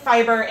dyeing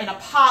fiber in a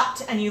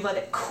pot and you let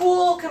it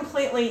cool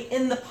completely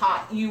in the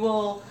pot, you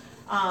will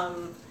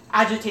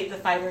agitate the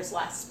fibers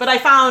less. But I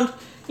found,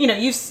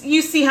 you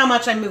see how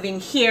much I'm moving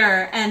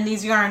here, and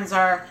these yarns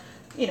are,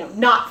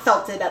 not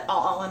felted at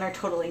all and are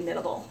totally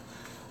knittable.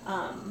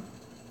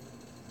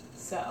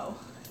 So,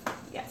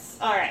 yes.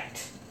 All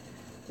right.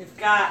 We've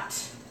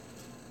got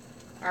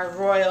our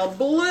royal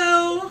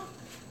blue,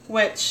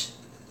 which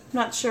I'm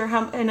not sure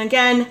how, and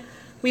again,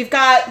 we've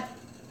got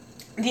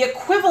the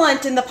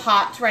equivalent in the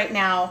pot right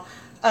now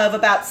of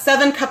about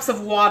 7 cups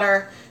of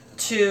water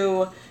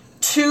to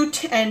 2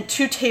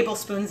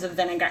 tablespoons of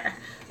vinegar.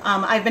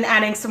 I've been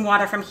adding some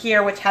water from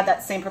here, which had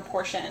that same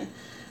proportion.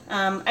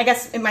 I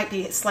guess it might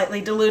be slightly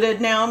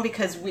diluted now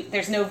because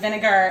there's no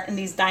vinegar in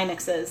these dye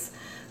mixes.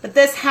 But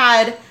this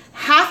had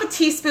half a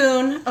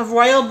teaspoon of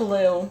royal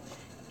blue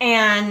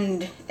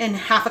and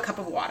half a cup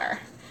of water.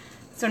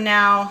 So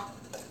now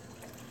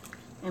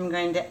I'm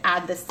going to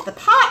add this to the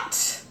pot.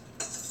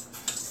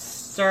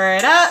 Stir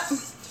it up.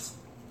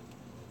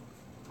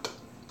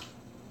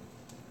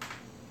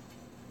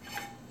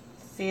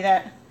 See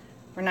that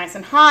we're nice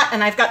and hot,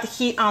 and I've got the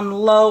heat on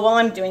low while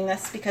I'm doing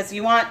this because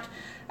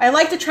I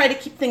like to try to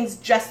keep things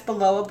just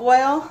below a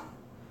boil.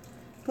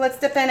 Let's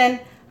dip in and,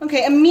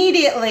 okay,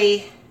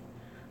 immediately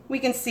we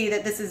can see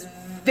that this is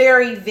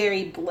very,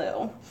 very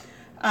blue.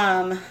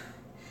 And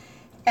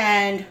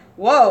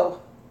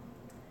whoa,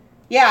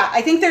 yeah,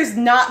 I think there's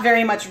not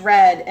very much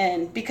red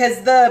in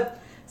because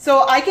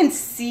so I can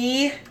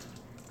see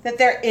that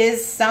there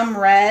is some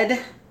red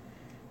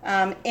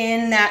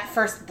in that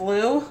first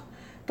blue,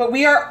 but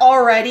we are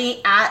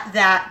already at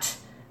that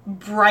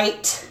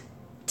bright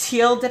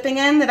teal dipping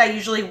in that I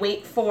usually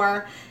wait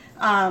for.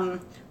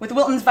 With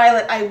Wilton's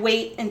Violet, I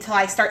wait until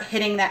I start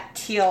hitting that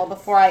teal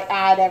before I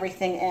add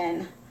everything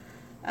in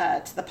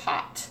to the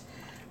pot.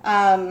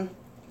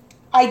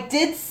 I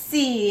did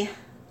see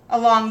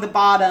along the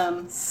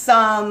bottom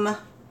some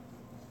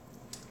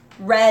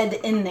red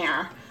in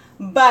there,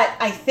 but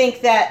I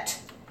think that,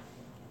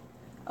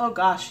 oh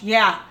gosh,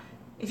 yeah.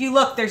 If you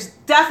look, there's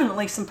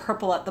definitely some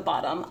purple at the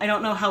bottom. I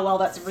don't know how well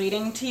that's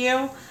reading to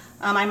you.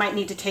 I might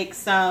need to take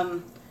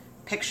some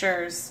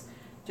pictures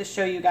to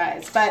show you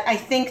guys. But I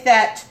think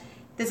that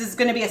this is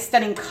going to be a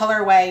stunning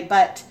colorway,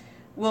 but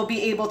we'll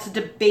be able to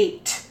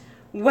debate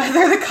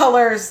whether the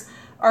colors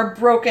are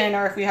broken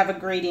or if we have a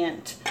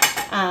gradient.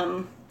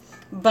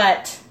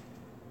 But,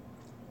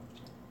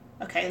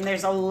 okay, and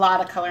there's a lot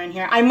of color in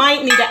here. I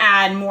might need to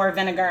add more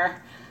vinegar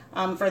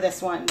for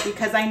this one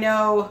because I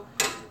know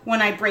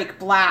when I break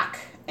black,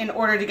 in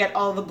order to get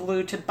all the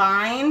blue to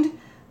bind,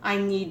 I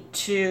need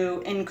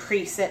to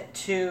increase it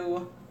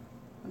to,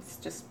 let's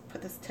just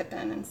put this tip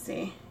in and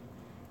see.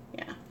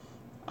 Yeah,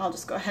 I'll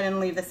just go ahead and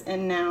leave this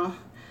in now.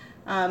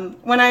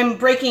 When I'm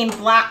breaking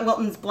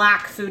Wilton's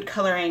black food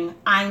coloring,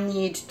 I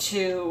need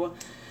to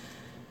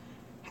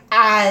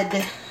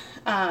add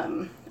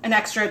an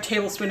extra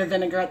tablespoon of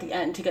vinegar at the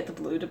end to get the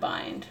blue to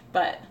bind,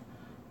 but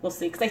we'll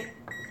see, because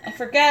I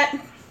forget.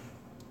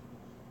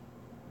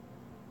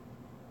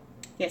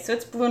 Yeah, so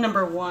it's blue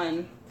number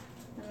 1.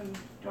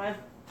 Do I have,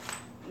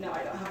 no,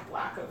 I don't have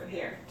black over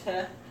here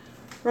to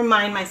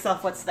remind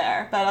myself what's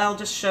there, but I'll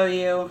just show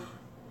you.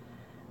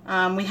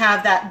 We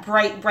have that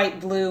bright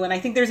blue, and I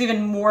think there's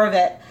even more of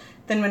it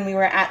than when we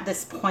were at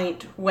this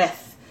point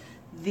with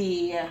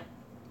the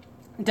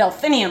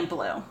Delphinium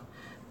blue.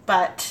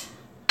 But,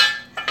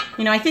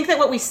 you know, I think that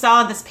what we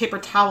saw in this paper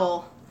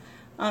towel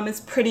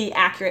is pretty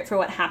accurate for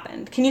what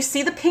happened. Can you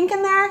see the pink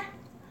in there?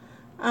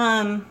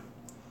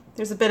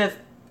 There's a bit of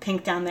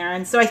pink down there,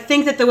 and so I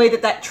think that the way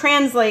that that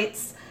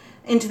translates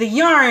into the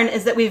yarn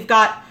is that we've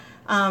got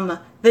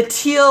the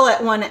teal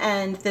at one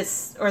end,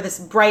 this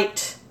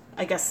bright,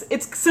 I guess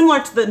it's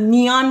similar to the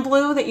neon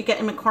blue that you get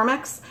in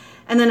McCormick's,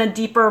 and then a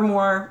deeper,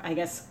 more, I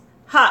guess,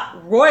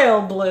 hot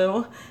royal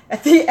blue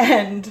at the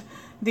end,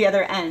 the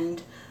other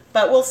end.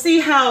 But we'll see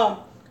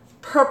how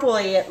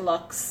purpley it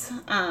looks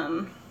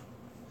as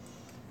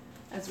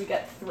we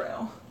get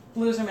through.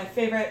 Blues are my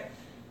favorite.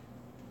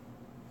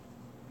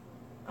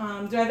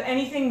 Do I have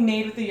anything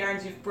made with the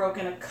yarns you've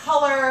broken? A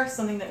color,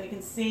 something that we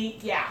can see?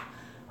 Yeah.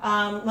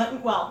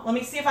 Let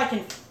me see if I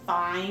can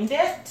find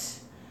it.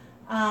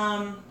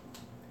 Have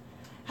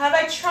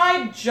I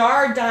tried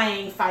jar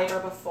dyeing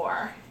fiber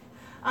before?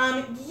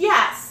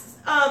 Yes.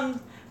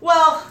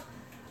 Well,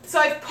 so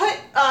I've put,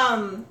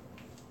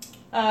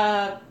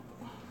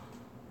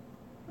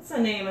 what's the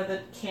name of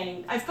the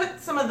canning? I've put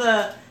some of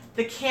the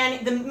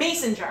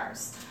mason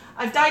jars.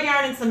 I've dyed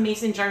yarn in some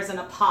mason jars in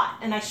a pot,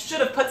 and I should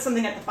have put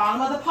something at the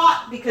bottom of the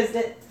pot because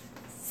it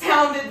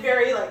sounded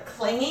very like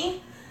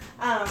clingy.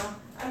 I'm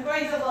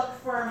going to look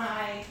for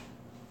my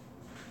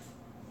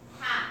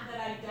hat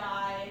that I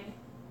dyed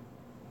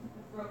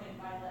with Broken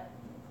Violet.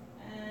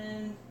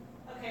 And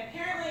okay,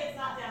 apparently it's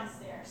not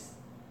downstairs.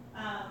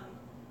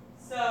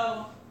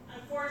 So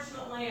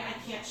unfortunately I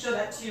can't show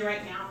that to you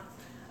right now.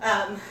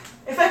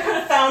 If I could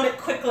have found it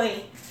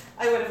quickly,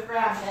 I would have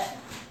grabbed it.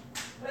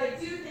 But I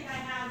do think I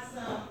have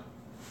some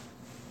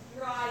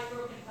dry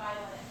Broken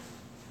Violet.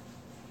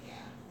 Yeah.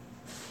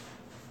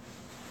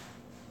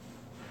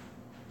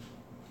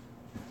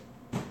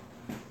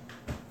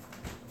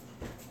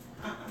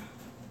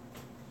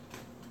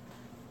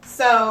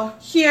 So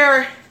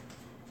here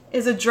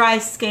is a dry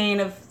skein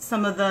of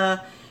some of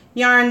the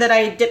yarn that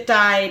I dip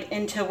dyed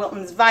into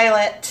Wilton's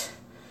Violet.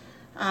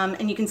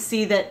 And you can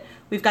see that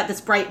we've got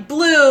this bright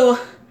blue.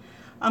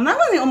 That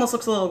one almost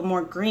looks a little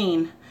more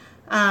green.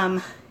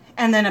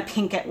 And then a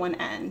pink at one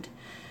end.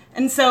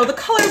 And so the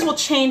colors will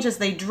change as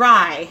they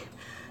dry,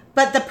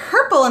 but the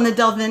purple in the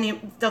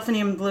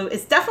Delphinium blue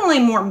is definitely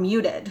more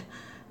muted.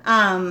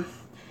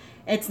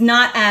 It's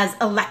not as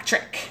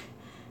electric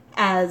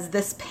as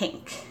this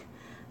pink.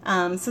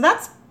 So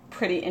that's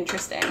pretty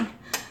interesting.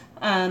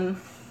 But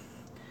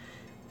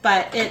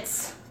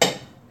it's,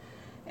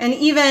 and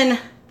even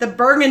the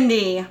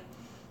burgundy,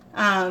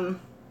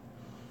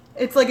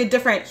 it's like a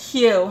different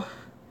hue.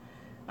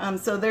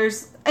 So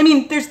there's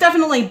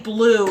definitely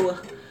blue,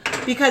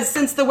 because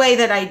since the way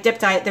that I dip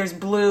dye it, there's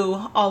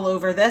blue all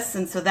over this,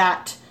 and so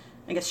that,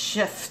 I guess,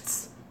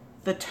 shifts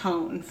the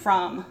tone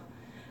from,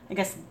 I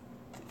guess,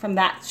 from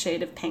that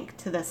shade of pink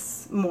to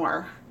this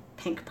more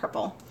pink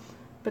purple.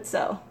 But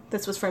so,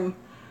 this was from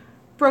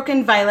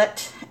Broken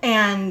Violet,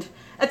 and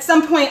at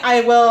some point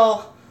I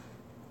will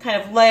kind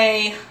of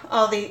lay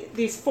all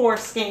these 4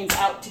 skeins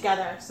out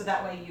together, so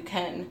that way you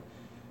can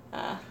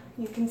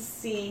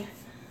see.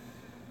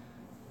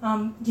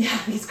 Yeah,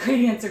 these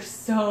gradients are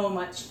so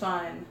much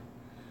fun.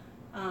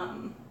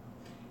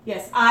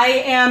 Yes, I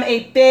am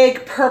a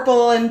big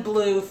purple and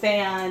blue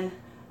fan.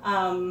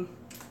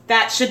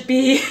 That should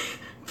be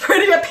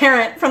pretty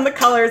apparent from the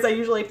colors I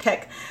usually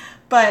pick.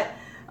 But,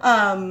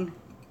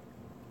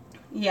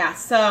 yeah,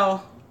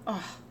 so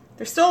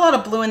there's still a lot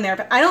of blue in there,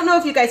 but I don't know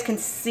if you guys can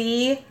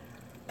see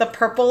the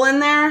purple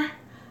in there.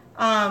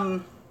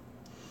 I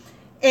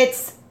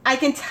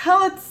can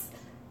tell it's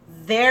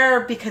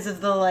there because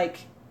of the, like,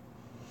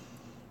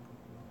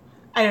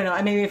 I don't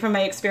know, maybe from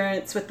my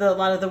experience with a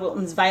lot of the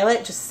Wilton's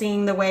Violet, just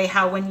seeing the way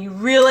how when you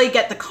really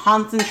get the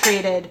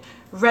concentrated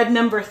red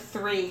number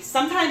 3,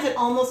 sometimes it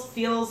almost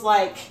feels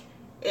like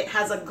it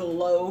has a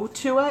glow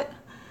to it.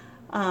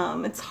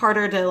 It's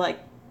harder to like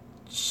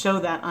show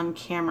that on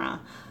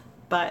camera,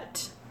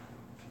 but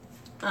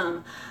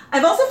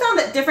I've also found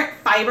that different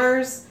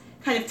fibers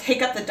kind of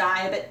take up the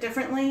dye a bit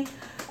differently.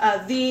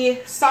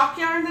 The sock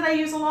yarn that I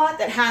use a lot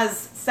that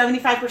has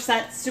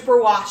 75%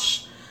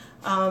 superwash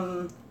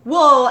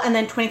wool and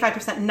then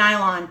 25%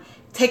 nylon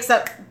takes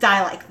up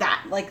dye like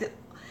that. Like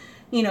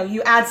you know,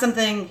 you add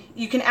something,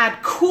 you can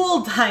add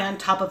cool dye on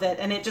top of it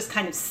and it just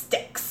kind of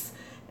sticks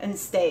and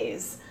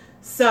stays.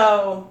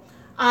 So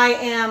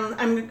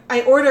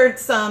I ordered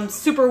some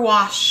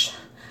superwash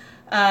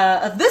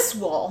of this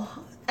wool,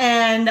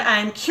 and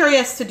I'm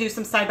curious to do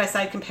some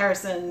side-by-side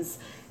comparisons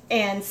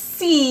and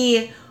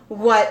see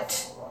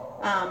what,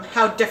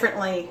 how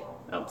differently,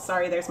 oh,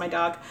 sorry, there's my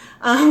dog,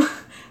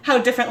 how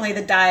differently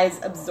the dyes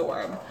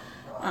absorb.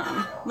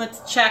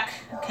 Let's check.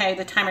 Okay,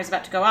 the timer's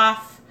about to go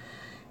off.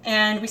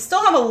 And we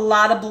still have a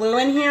lot of blue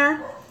in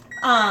here.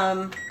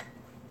 I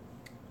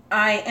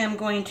am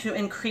going to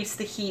increase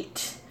the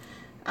heat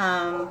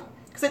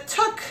because it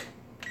took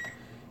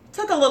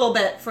a little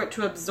bit for it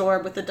to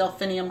absorb with the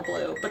Delphinium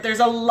blue, but there's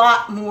a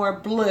lot more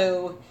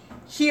blue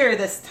here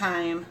this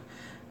time.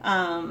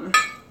 And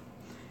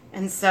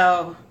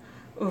so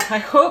ooh, I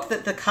hope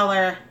that the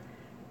color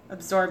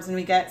absorbs and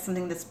we get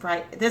something this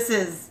bright.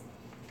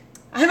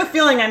 I have a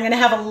feeling I'm going to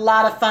have a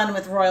lot of fun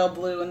with royal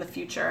blue in the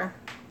future.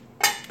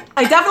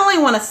 I definitely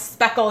want to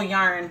speckle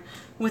yarn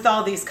with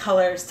all these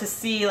colors to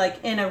see, like,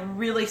 in a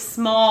really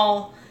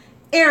small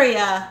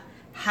area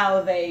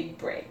how they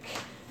break.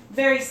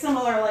 Very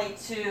similarly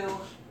to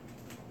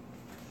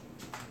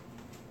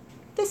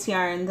this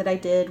yarn that I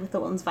did with the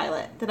Wilton's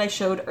Violet that I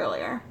showed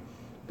earlier.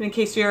 But in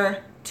case you're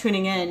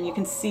tuning in, you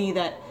can see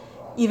that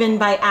even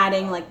by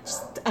adding like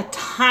just a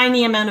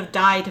tiny amount of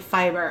dye to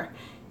fiber,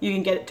 you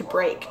can get it to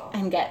break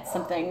and get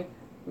something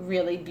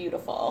really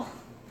beautiful.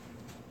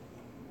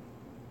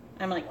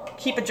 I'm going to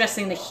keep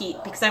adjusting the heat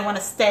because I want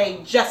to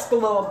stay just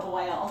below a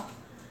boil.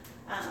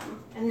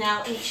 And now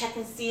let me check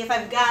and see if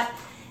I've got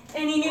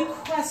any new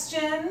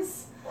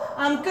questions.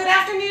 Good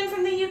afternoon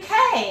from the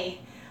UK.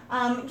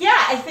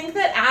 Yeah, I think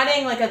that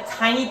adding like a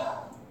tiny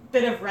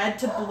bit of red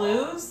to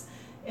blues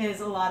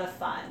is a lot of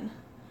fun.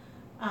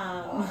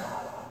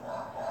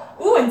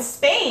 Ooh, in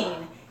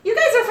Spain. You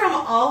guys are from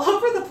all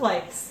over the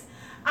place.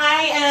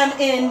 I am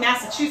in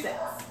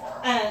Massachusetts,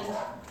 and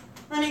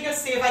let me go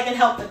see if I can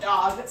help the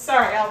dog.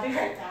 Sorry, I'll be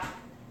right back.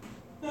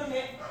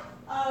 Okay.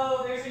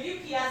 Oh, there's a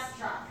UPS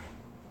truck.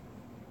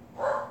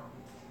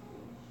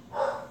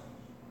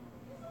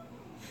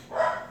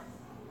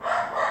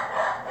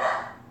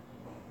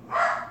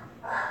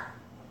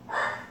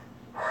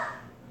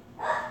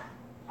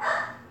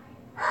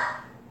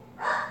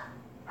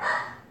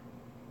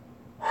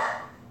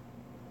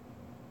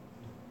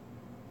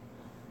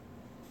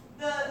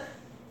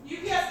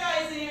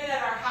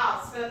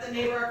 The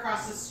neighbor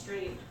across the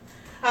street.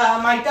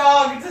 My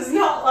dog does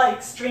not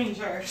like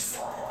strangers.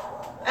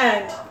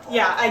 And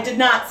yeah, I did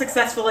not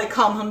successfully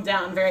calm him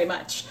down very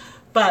much,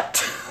 but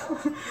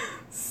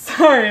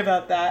sorry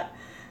about that.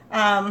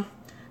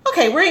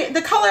 Okay,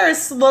 the color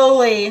is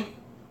slowly,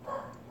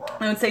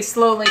 I would say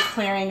slowly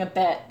clearing a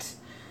bit,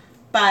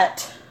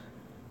 but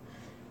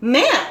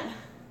man,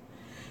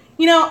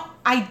 you know,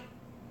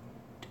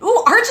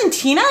 ooh,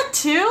 Argentina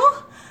too?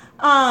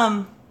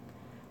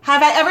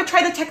 Have I ever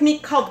tried a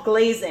technique called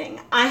glazing?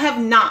 I have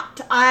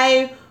not.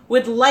 I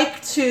would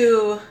like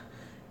to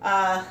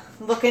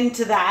look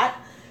into that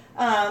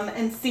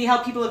and see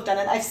how people have done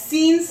it. I've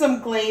seen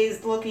some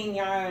glazed looking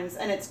yarns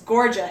and it's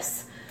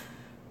gorgeous,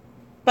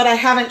 but I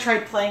haven't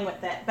tried playing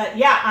with it. But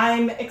yeah,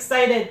 I'm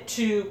excited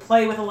to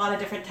play with a lot of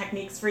different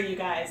techniques for you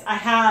guys. I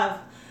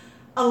have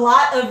a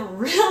lot of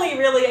really,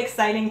 really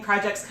exciting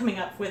projects coming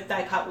up with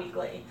Dye Pot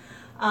Weekly.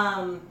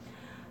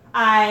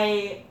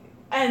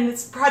 And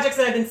it's projects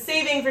that I've been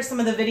saving for some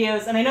of the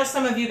videos, and I know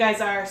some of you guys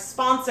are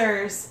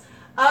sponsors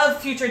of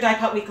future Dye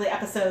Pot Weekly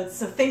episodes,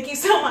 so thank you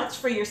so much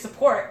for your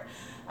support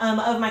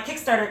of my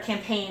Kickstarter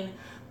campaign.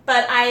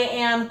 But I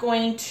am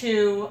going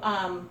to,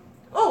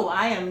 oh,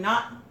 I am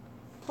not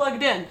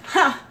plugged in.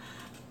 Ha!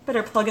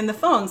 Better plug in the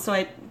phone so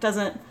it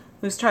doesn't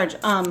lose charge.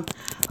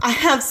 I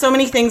have so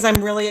many things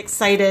I'm really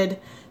excited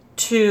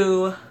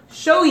to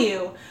show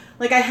you.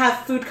 Like, I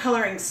have food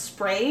coloring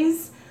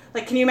sprays.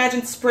 Like, can you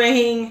imagine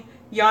spraying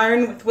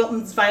yarn with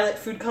Wilton's Violet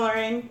food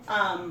coloring?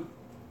 I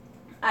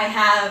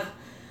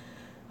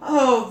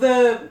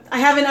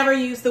haven't ever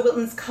used the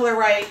Wilton's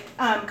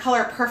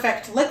Color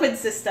Perfect liquid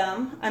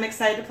system. I'm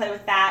excited to play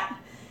with that.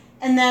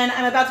 And then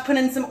I'm about to put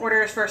in some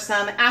orders for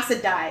some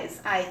acid dyes.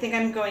 I think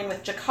I'm going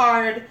with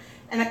Jacquard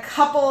and a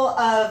couple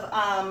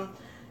of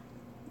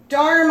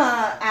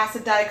Dharma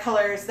acid dye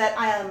colors that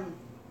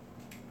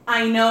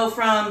I know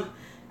from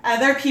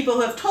other people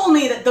who have told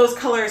me that those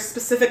colors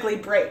specifically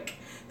break.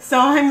 So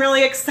I'm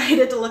really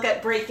excited to look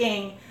at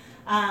breaking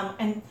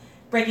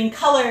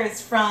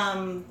colors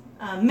from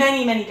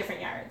many, many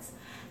different yarns.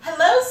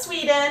 Hello,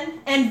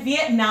 Sweden and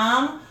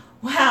Vietnam.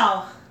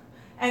 Wow.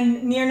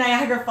 And near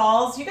Niagara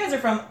Falls. You guys are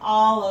from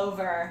all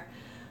over.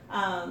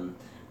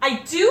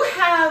 I do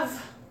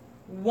have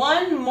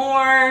one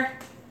more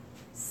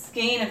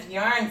skein of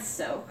yarn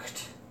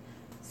soaked.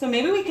 So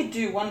maybe we could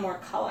do one more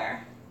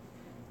color.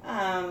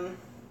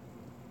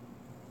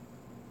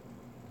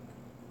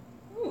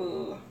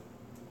 Ooh.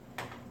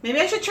 Maybe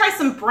I should try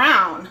some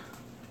brown.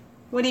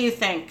 What do you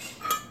think?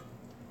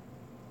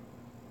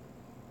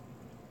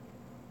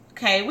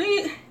 Okay,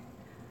 we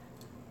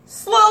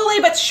slowly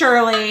but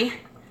surely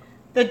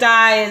the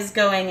dye is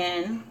going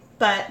in.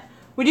 But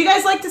would you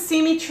guys like to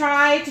see me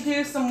try to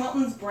do some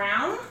Wilton's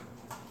brown?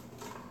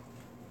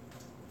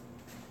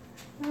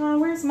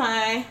 Where's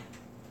my...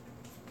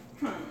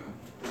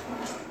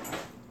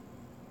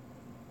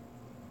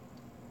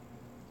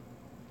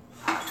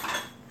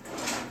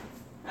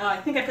 Oh, I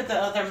think I put the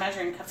other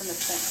measuring cup in the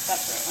sink.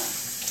 That's right.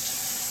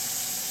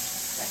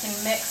 I can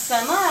mix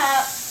them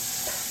up.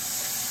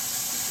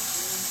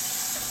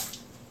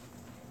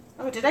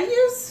 Oh, did I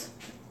use?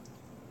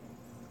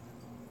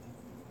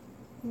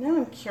 Now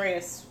I'm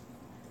curious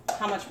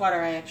how much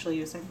water I actually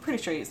used. I'm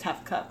pretty sure I used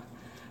half a cup.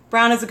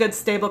 Brown is a good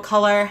stable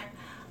color.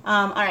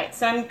 All right,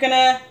 so I'm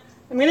gonna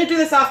do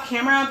this off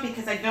camera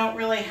because I don't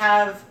really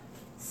have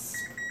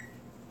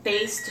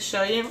space to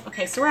show you.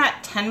 Okay, so we're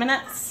at 10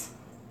 minutes.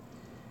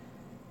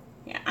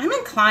 Yeah, I'm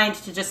inclined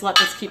to just let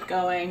this keep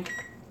going.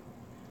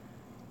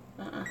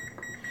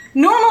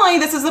 Normally,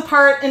 this is the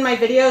part in my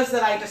videos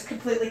that I just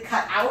completely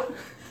cut out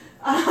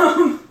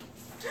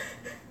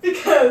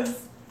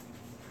because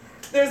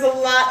there's a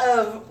lot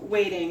of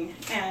waiting,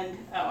 and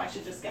oh, I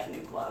should just get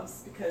new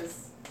gloves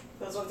because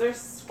those ones are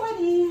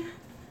sweaty.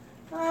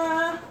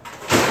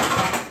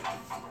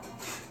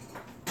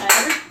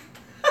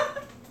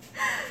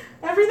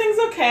 Everything's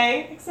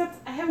okay,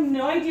 except I have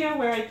no idea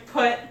where I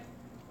put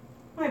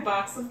my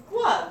box of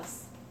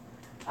gloves.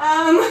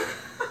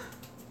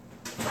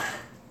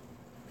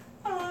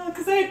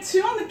 Because I had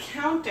 2 on the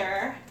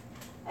counter,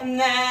 and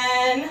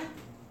then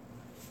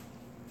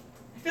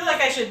I feel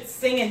like I should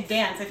sing and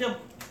dance. I feel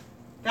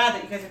bad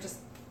that you guys are just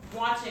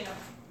watching a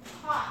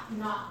pot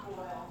not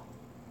boil.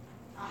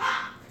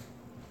 Aha!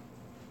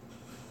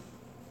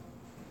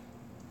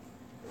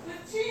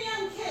 With 2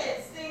 young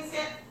kids, things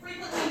get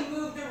frequently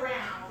moved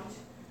around.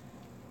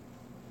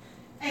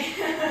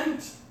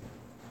 And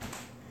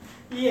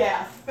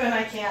yeah, then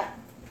I can't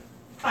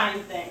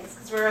find things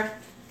because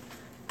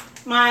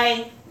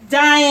my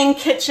dying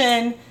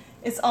kitchen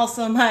is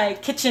also my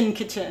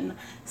kitchen.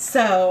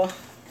 So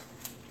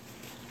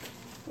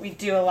we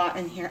do a lot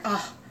in here.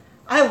 Oh,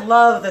 I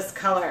love this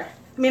color.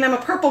 I mean, I'm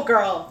a purple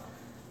girl,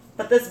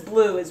 but this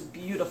blue is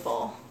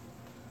beautiful.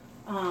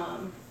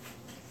 Ooh,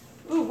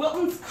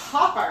 Wilton's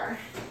copper.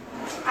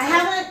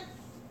 I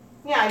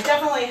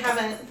definitely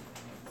haven't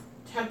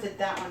attempted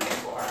that one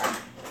before.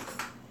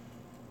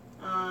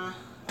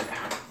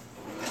 Okay.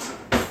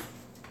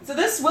 So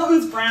this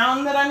Wilton's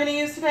brown that I'm going to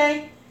use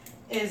today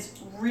is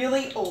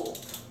really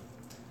old.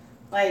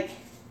 Like,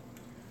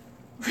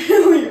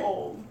 really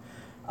old.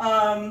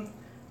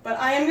 But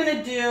I am going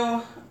to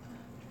do,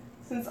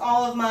 since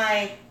all of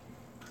my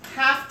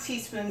half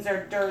teaspoons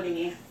are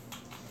dirty,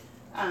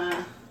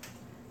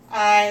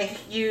 I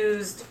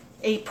used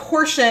a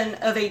portion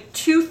of a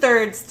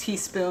 2/3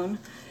 teaspoon.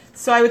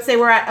 So I would say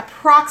we're at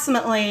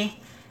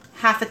approximately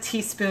half a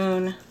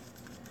teaspoon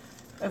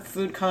of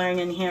food coloring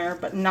in here,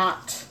 but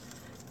not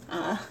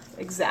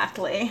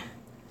exactly.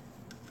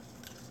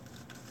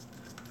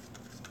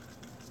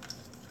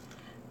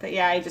 But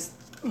yeah, I just,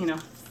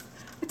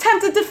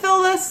 attempted to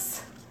fill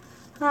this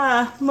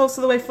most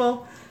of the way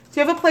full. Do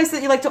you have a place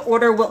that you like to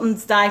order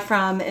Wilton's dye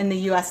from in the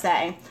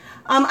USA?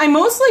 I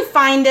mostly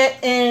find it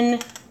in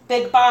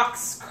big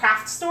box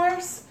craft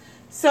stores.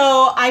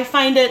 So I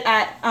find it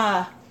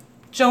at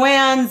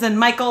Joann's and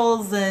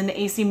Michael's and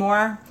AC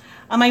Moore.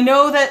 I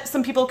know that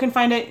some people can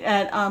find it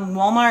at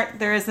Walmart.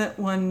 There isn't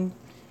one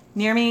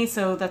near me,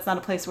 so that's not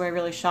a place where I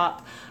really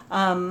shop.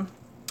 Target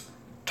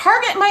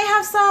might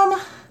have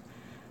some.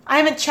 I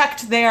haven't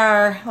checked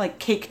their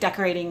cake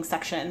decorating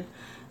section.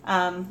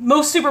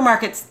 Most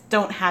supermarkets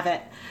don't have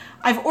it.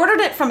 I've ordered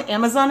it from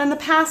Amazon in the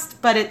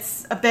past, but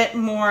it's a bit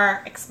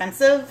more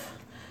expensive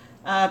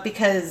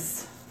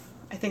because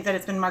I think that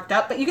it's been marked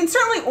up. But you can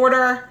certainly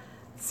order,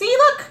 see,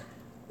 look,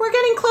 we're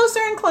getting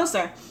closer and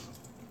closer.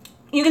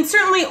 You can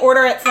certainly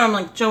order it from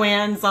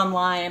Joann's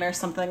online or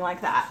something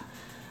like that.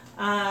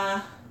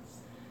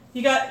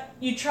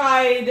 You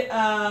tried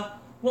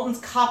Wilton's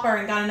copper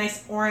and got a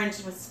nice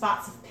orange with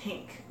spots of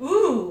pink.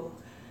 Ooh,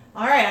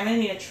 all right, I'm gonna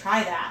need to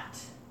try that.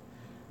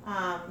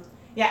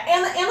 Yeah,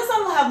 and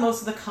Amazon will have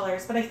most of the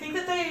colors, but I think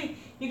that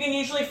you can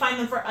usually find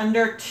them for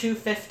under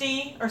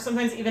 $2.50 or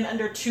sometimes even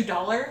under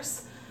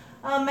 $2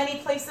 many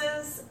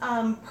places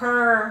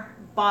per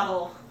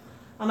bottle.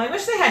 I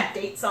wish they had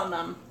dates on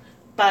them,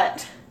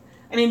 but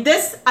I mean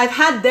I've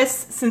had this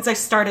since I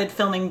started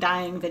filming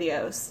dyeing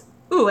videos.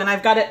 Ooh, and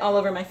I've got it all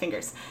over my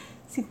fingers.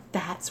 See,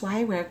 that's why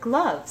I wear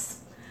gloves.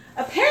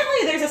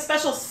 Apparently there's a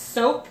special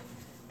soap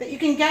that you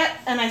can get,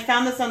 and I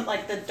found this on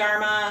the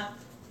Dharma.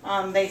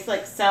 They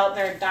sell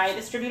their dye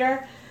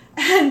distributor,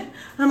 and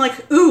I'm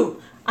like,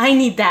 ooh, I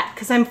need that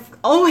because I'm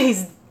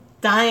always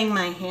dyeing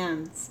my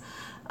hands.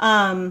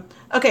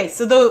 Okay,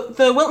 so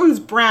the Wilton's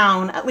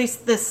brown, at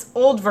least this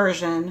old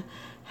version,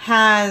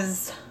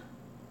 has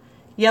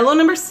yellow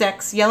number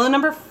 6, yellow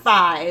number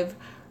 5,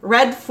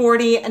 red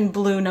 40, and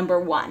blue number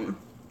 1.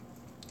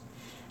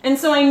 And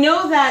so I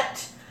know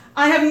that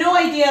I have no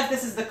idea if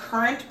this is the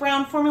current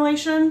brown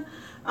formulation.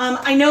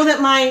 I know that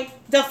my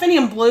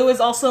Delphinium blue is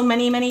also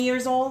many, many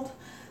years old.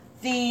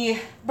 The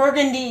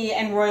Burgundy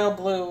and Royal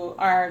Blue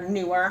are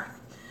newer.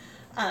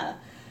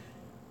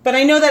 But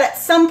I know that at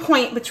some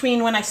point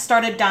between when I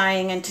started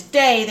dyeing and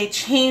today, they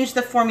changed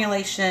the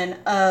formulation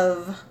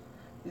of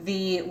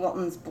the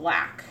Wilton's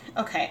Black.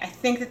 Okay, I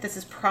think that this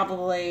is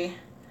probably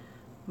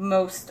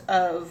most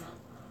of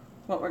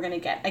what we're going to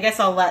get. I guess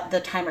I'll let the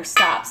timer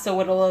stop. So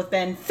it'll have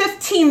been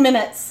 15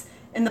 minutes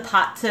in the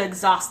pot to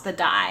exhaust the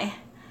dye.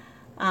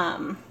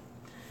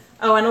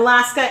 Oh, in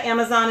Alaska,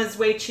 Amazon is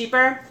way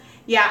cheaper.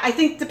 Yeah, I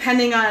think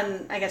depending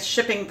on, I guess,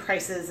 shipping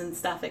prices and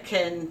stuff, it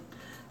can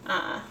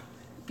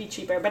be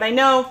cheaper. But I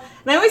know,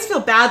 and I always feel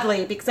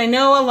badly because I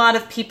know a lot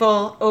of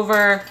people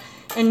over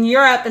in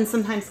Europe and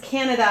sometimes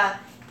Canada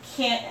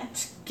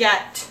can't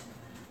get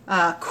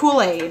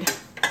Kool-Aid.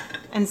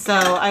 And so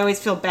I always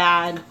feel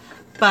bad.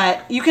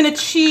 But you can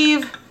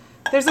achieve,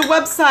 there's a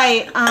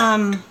website,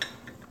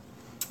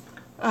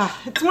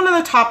 it's one of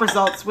the top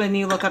results when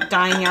you look up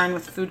dyeing yarn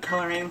with food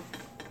coloring.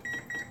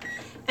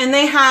 And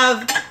they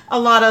have a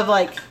lot of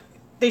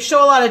they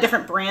show a lot of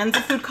different brands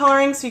of food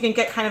coloring, so you can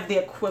get kind of the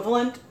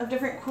equivalent of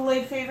different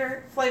Kool-Aid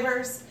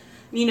flavors.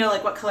 You know,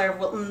 like what color of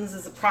Wilton's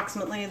is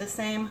approximately the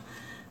same.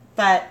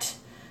 But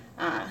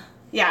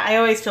yeah, I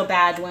always feel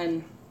bad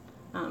when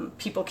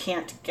people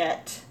can't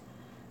get,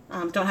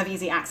 don't have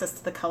easy access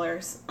to the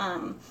colors.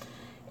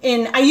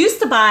 I used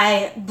to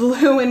buy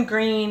blue and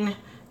green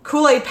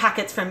Kool-Aid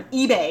packets from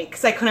eBay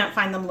because I couldn't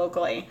find them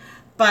locally.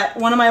 But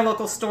one of my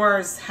local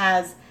stores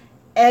has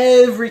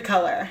every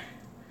color.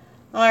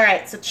 All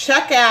right, so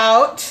check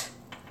out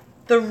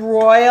the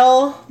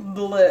Royal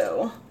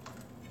Blue.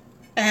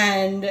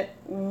 And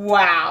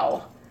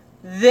wow,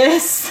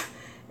 this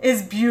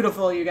is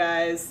beautiful, you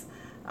guys.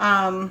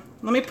 Let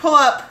me pull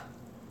up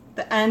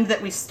the end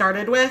that we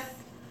started with.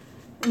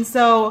 And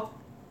so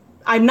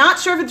I'm not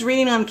sure if it's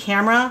reading on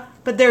camera,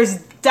 but there's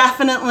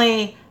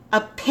definitely a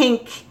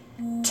pink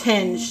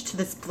tinge to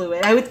this blue.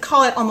 I would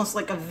call it almost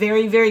like a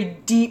very, very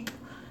deep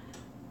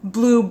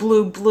blue,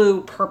 blue,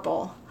 blue,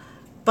 purple.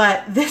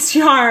 But this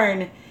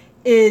yarn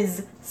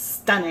is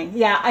stunning.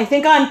 Yeah, I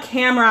think on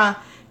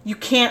camera you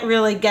can't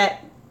really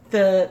get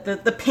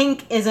the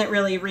pink isn't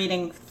really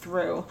reading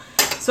through.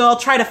 So I'll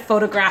try to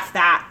photograph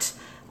that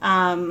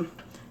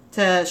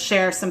to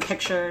share some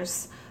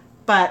pictures.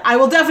 But I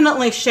will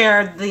definitely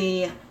share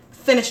the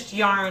finished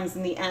yarns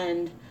in the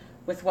end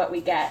with what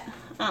we get.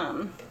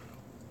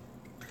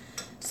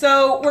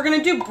 So we're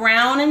gonna do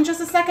brown in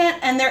just a second,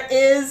 and there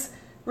is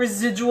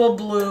residual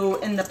blue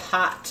in the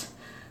pot.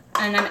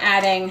 And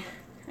I'm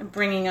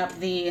bringing up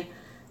the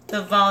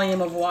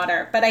volume of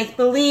water. But I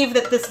believe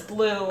that this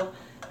blue,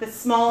 this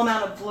small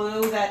amount of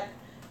blue that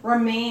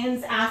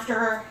remains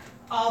after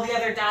all the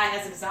other dye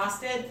has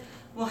exhausted,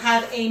 will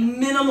have a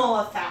minimal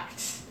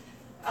effect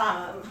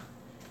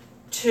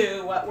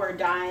to what we're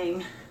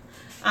dyeing.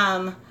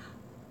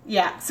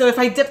 Yeah, so if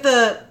I dip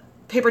the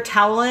paper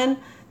towel in,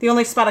 the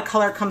only spot of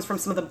color comes from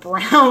some of the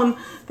brown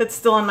that's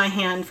still in my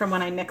hand from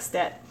when I mixed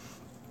it.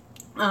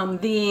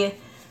 The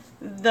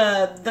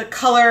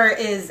color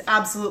is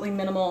absolutely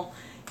minimal,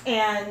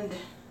 and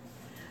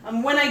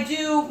when I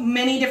do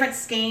many different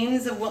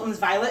skeins of Wilton's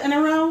Violet in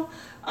a row,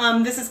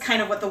 this is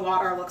kind of what the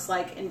water looks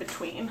like in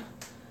between.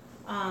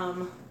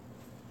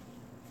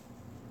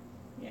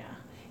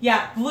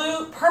 Yeah,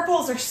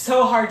 purples are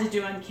so hard to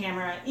do on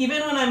camera.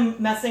 Even when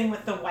I'm messing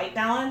with the white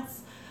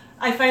balance,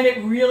 I find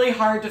it really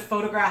hard to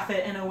photograph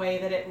it in a way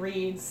that it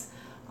reads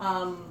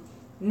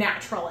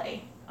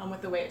naturally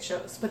with the way it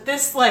shows. But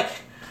this,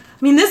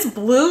 this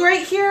blue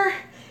right here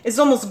is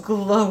almost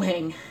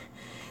glowing.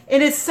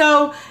 It is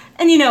so,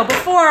 and you know,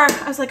 before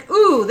I was like,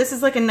 ooh, this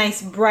is like a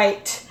nice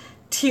bright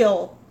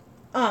teal.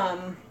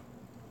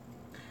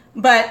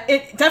 But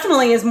it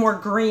definitely is more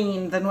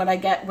green than what I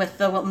get with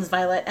the Wilton's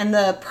Violet. And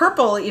the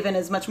purple even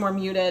is much more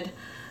muted.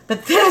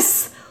 But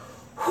this,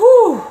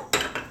 whew,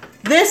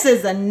 this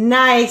is a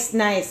nice,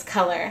 nice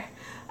color.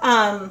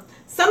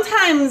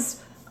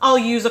 Sometimes I'll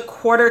use a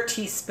 1/4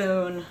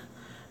 teaspoon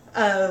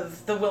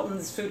of the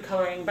Wilton's food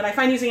coloring, but I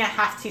find using a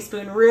 1/2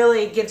 teaspoon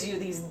really gives you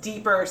these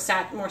deeper,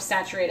 more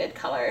saturated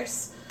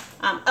colors.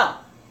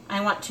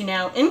 I want to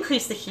now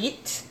increase the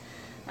heat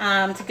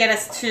to get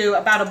us to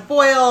about a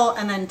boil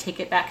and then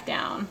take it back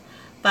down.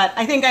 But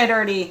I think I'd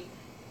already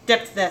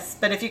dipped this,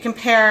 but if you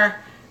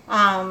compare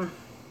to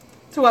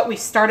what we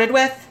started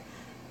with,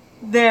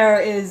 there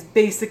is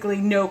basically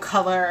no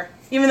color,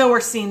 even though we're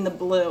seeing the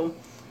blue.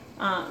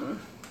 I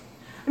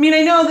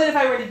know that if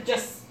I were to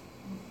just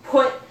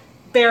put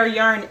bare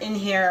yarn in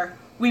here,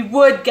 we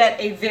would get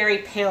a very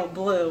pale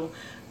blue,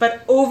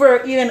 but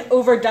even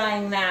over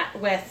dyeing that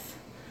with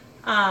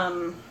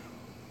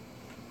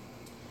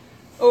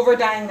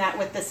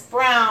this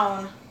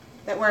brown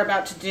that we're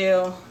about to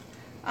do,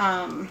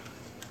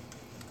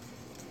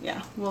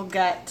 yeah, we'll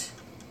get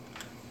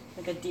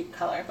like a deep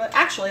color. But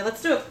actually,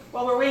 let's do it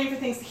while we're waiting for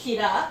things to heat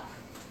up.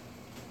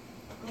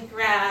 Let me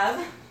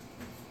grab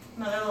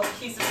another little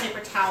piece of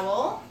paper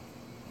towel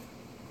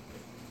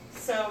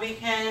so we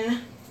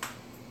can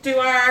do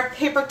our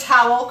paper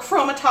towel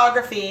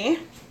chromatography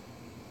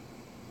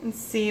and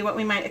see what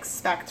we might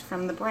expect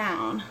from the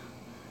brown.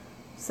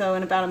 So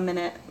in about a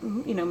minute,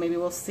 you know, maybe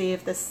we'll see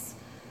if this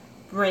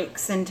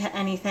breaks into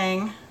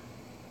anything.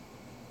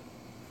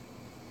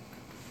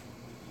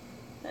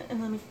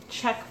 And let me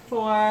check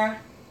for...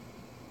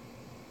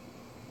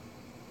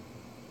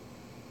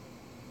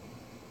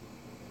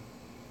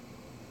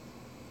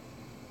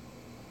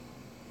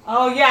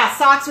 Oh yeah,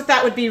 socks with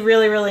that would be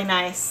really, really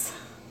nice.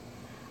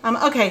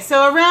 Okay,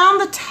 so around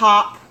the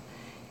top,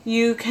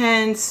 you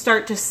can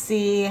start to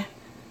see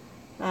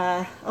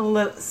a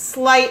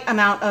slight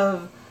amount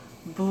of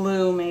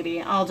blue maybe.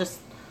 I'll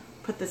just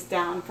put this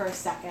down for a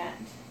second.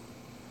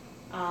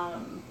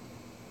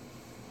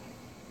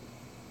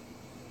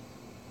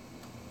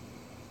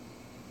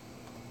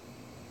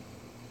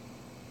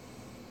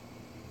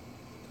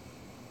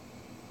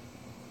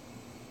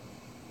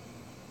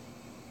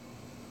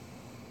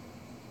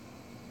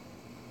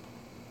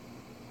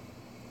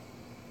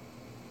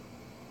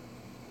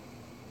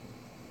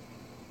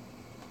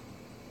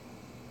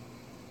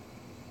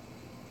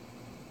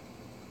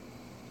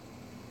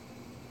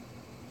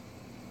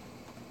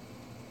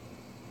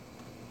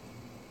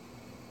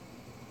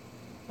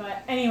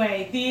 But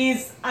anyway,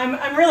 these,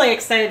 I'm really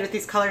excited with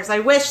these colors. I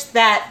wish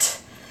that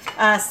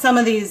some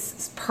of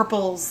these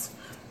purples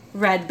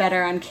read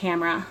better on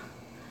camera.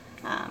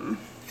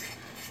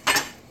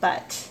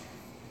 But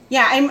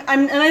yeah, and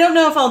I don't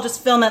know if I'll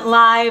just film it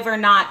live or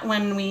not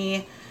when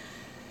we,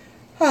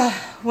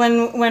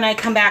 when I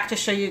come back to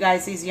show you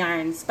guys these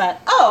yarns. But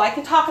oh, I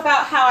can talk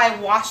about how I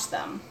wash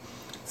them.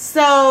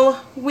 So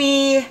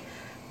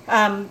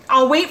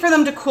I'll wait for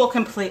them to cool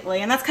completely,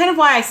 and that's kind of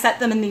why I set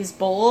them in these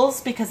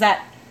bowls, because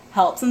that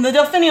helps. And the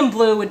Delphinium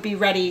blue would be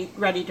ready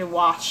to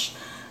wash.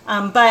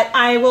 But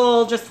I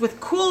will just,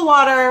 with cool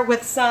water,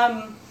 with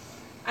some,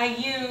 I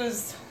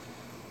use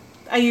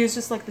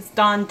just like this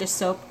Dawn dish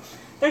soap.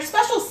 There's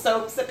special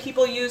soaps that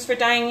people use for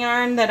dyeing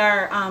yarn that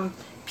are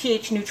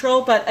pH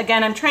neutral, but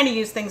again, I'm trying to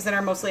use things that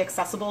are mostly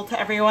accessible to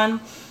everyone.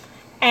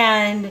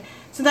 And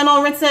so then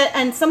I'll rinse it,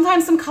 and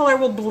sometimes some color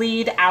will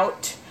bleed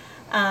out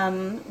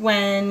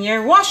when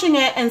you're washing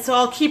it, and so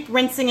I'll keep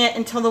rinsing it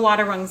until the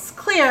water runs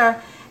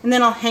clear, and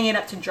then I'll hang it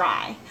up to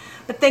dry.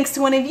 But thanks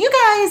to one of you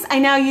guys, I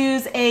now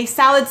use a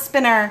salad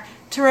spinner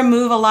to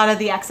remove a lot of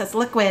the excess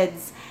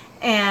liquids,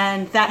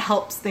 and that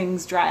helps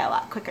things dry a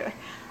lot quicker.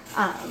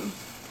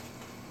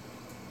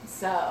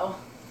 So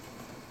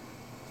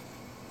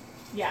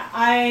yeah,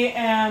 I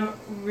am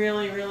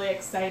really, really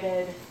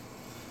excited.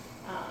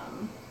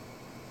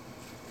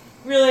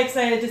 Really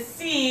excited to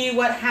see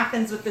what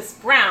happens with this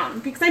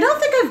brown, because I don't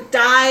think I've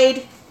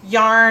dyed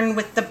yarn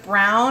with the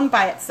brown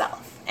by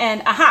itself.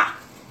 And aha!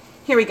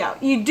 Here we go.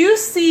 You do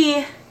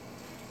see,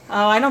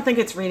 oh, I don't think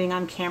it's reading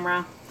on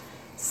camera.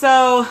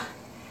 So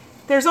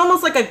there's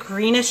almost like a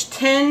greenish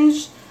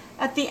tinge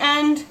at the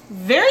end.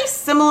 Very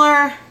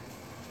similar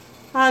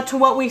to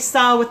what we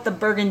saw with the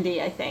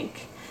Burgundy, I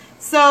think.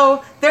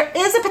 So there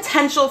is a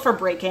potential for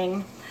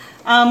breaking.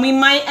 We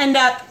might end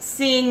up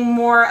seeing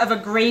more of a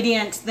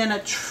gradient than a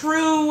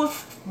true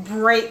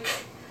break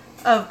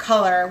of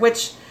color,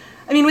 which,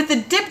 I mean, with the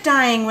dip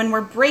dyeing, when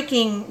we're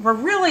breaking, we're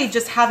really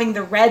just having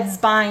the reds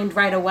bind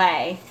right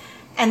away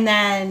and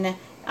then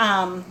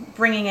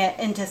bringing it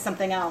into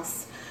something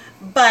else.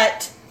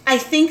 But I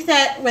think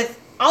that with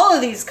all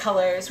of these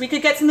colors, we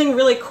could get something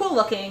really cool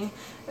looking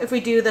if we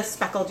do the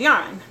speckled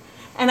yarn.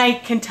 And I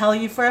can tell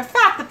you for a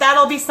fact that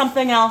that'll be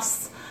something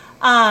else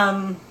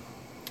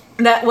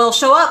that will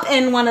show up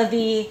in one of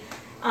the,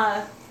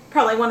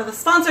 probably one of the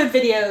sponsored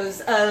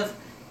videos of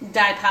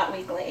Dye Pot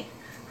Weekly.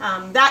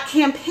 That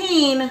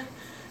campaign,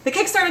 the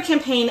Kickstarter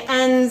campaign,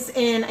 ends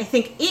in, I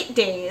think, 8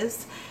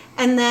 days.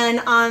 And then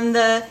on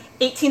the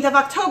 18th of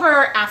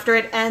October, after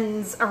it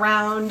ends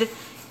around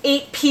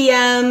 8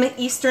 p.m.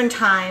 Eastern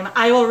Time,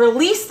 I will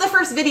release the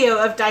first video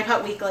of Dye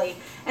Pot Weekly.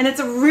 And it's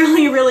a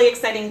really, really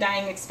exciting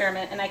dyeing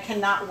experiment, and I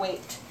cannot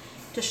wait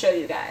to show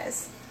you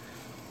guys.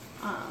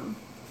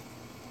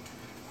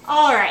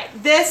 All right,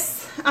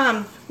 this,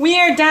 we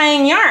are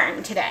dyeing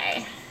yarn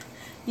today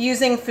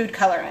using food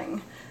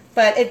coloring.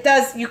 But it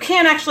does, you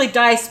can actually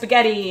dye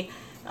spaghetti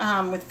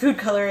with food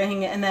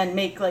coloring and then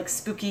make like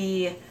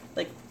spooky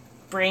like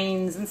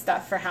brains and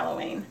stuff for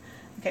Halloween.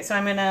 Okay, so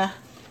I'm gonna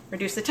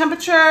reduce the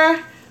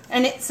temperature.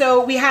 And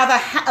so we have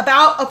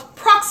about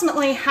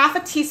approximately half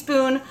a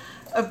teaspoon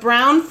of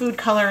brown food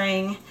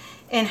coloring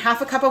in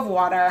half a cup of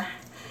water.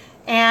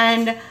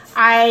 And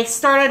I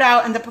started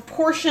out in the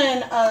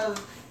proportion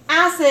of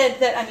acid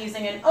that I'm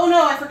using in, oh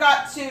no, I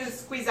forgot to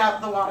squeeze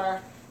out the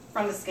water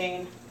from the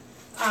skein.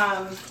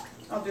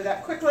 I'll do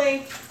that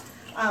quickly.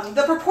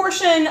 The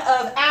proportion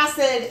of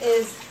acid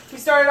is, we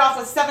started off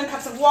with 7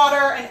 cups of water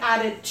and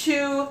added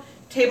 2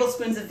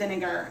 tablespoons of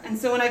vinegar. And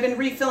so when I've been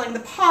refilling the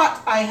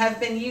pot, I have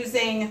been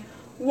using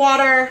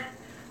water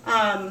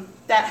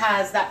that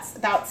has that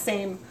about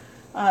same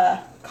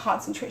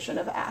concentration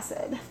of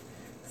acid.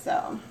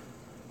 So,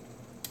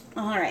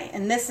 all right,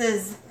 and this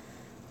is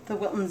the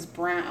Wilton's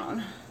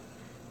brown,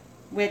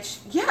 which,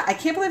 yeah, I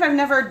can't believe I've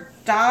never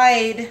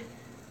dyed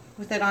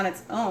with it on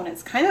its own.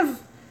 It's kind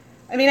of,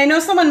 I mean, I know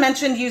someone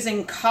mentioned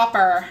using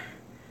copper,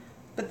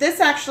 but this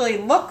actually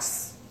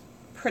looks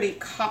pretty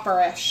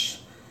copperish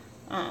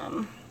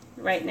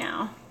right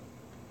now.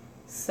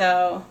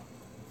 So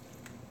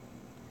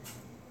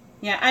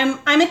yeah,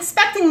 I'm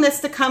expecting this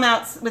to come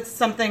out with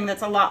something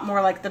that's a lot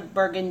more like the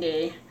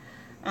Burgundy,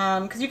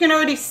 because you can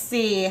already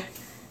see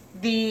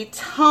the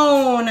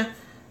tone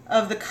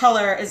of the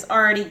color is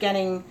already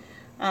getting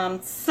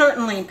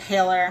certainly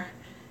paler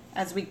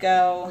as we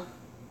go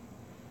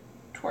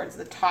towards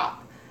the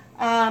top.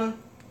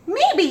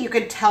 Maybe you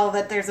could tell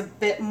that there's a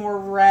bit more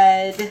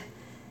red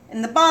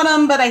in the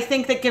bottom, but I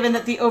think that given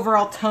that the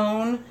overall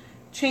tone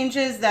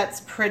changes, that's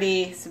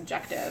pretty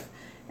subjective.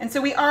 And so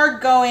we are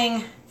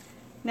going,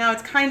 now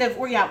it's kind of,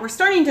 we're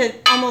starting to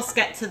almost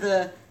get to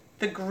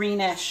the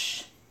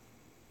greenish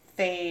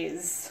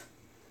phase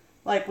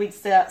like we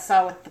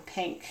saw with the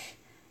pink.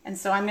 And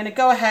so I'm going to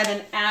go ahead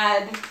and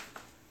add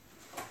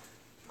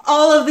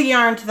all of the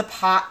yarn to the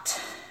pot,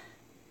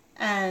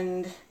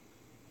 and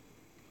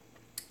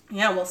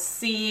yeah, we'll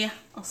see.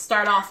 I'll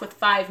start off with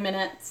 5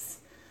 minutes,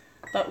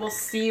 but we'll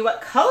see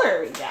what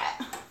color we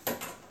get.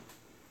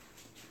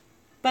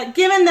 But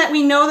given that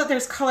we know that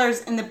there's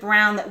colors in the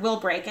brown that will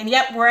break, and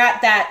yep, we're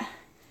at that,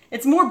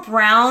 it's more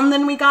brown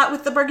than we got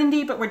with the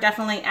Burgundy, but we're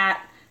definitely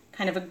at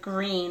kind of a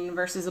green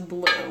versus a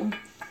blue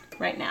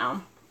right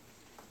now.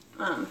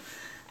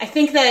 I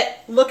think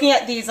that looking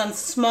at these on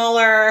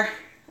smaller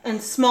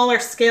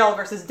scale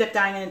versus dip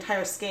dyeing an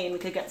entire skein, we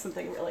could get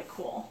something really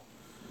cool.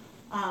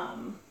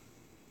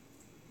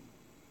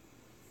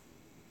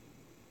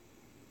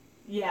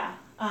 Yeah,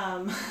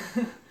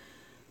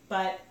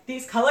 but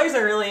these colors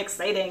are really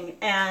exciting.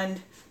 And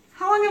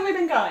how long have we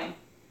been going?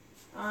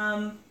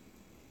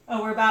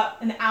 Oh, we're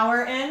about an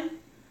hour in.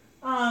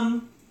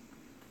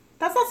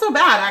 That's not so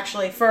bad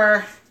actually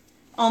for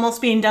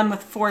almost being done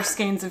with 4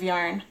 skeins of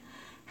yarn.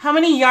 How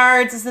many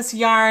yards is this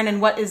yarn,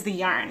 and what is the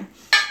yarn?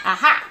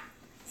 Aha!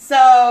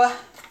 So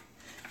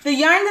the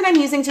yarn that I'm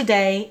using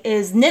today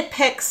is Knit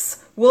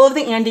Picks Wool of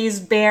the Andes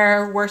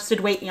Bare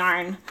Worsted Weight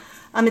yarn.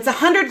 It's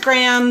 100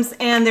 grams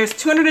and there's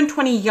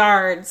 220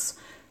 yards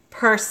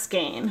per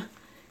skein.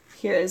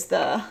 Here's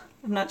the,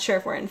 I'm not sure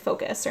if we're in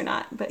focus or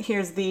not, but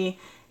here's the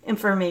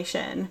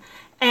information.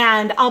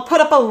 And I'll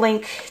put up a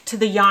link to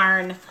the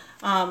yarn,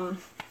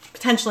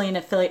 potentially an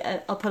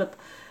affiliate. I'll put up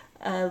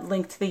a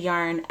link to the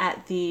yarn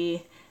at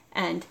the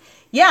end.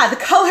 Yeah, the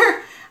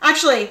color,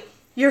 actually,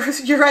 you're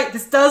right.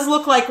 This does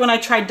look like when I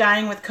tried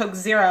dyeing with Coke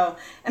Zero.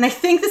 And I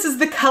think this is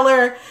the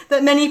color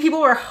that many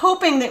people were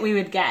hoping that we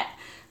would get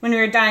when we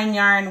were dyeing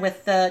yarn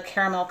with the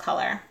caramel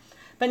color.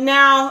 But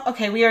now,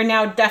 okay, we are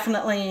now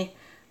definitely,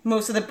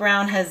 most of the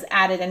brown has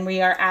added and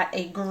we are at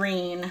a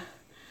green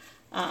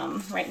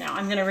right now.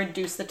 I'm gonna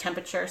reduce the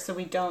temperature so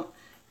we don't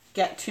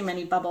get too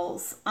many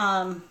bubbles.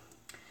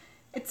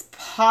 It's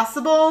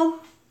possible,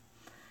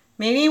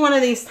 maybe one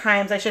of these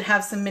times I should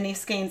have some mini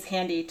skeins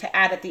handy to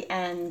add at the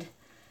end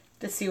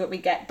to see what we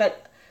get.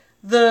 But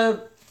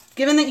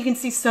given that you can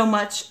see so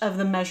much of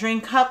the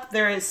measuring cup,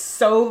 there is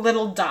so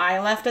little dye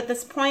left at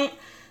this point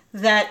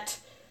that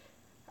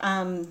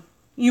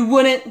you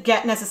wouldn't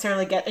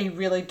necessarily get a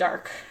really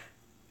dark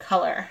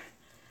color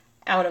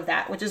out of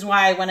that, which is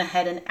why I went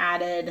ahead and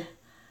added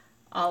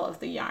all of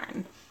the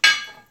yarn.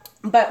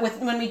 But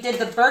when we did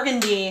the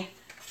Burgundy,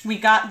 we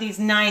got these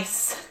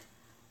nice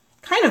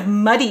kind of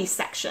muddy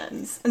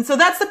sections. And so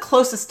that's the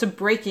closest to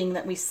breaking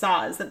that we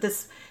saw, is that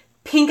this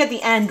pink at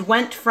the end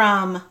went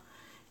from,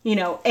 you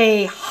know,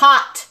 a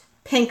hot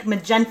pink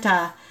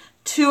magenta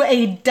to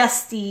a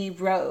dusty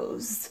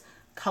rose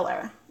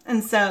color.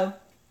 And so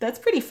that's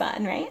pretty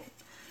fun, right?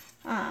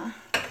 And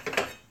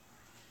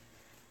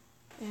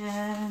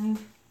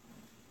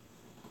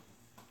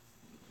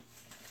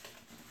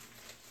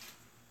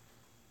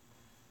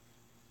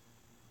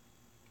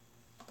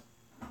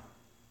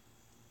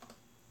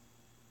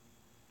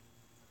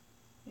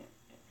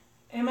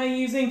am I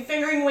using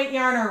fingering weight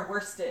yarn or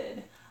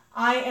worsted?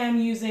 I am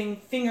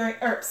using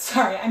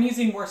I'm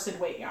using worsted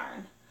weight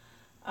yarn.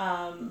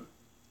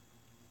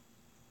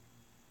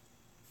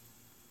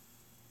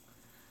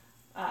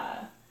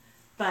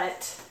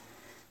 But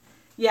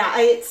yeah,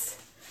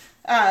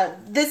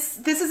 this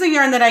is a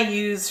yarn that I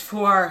use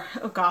for,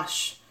 oh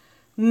gosh,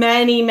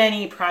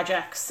 many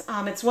projects.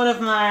 It's one of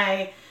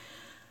my,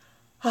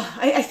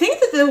 I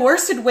think that the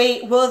worsted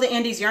weight Wool of the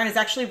Andes yarn is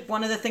actually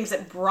one of the things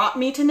that brought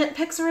me to Knit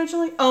Picks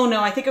originally. Oh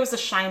no, I think it was the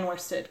shine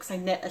worsted because I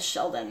knit a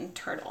Sheldon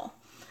turtle.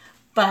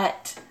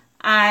 But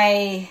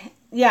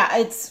yeah,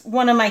 it's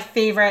one of my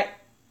favorite.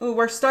 Ooh,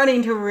 we're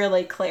starting to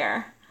really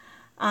clear.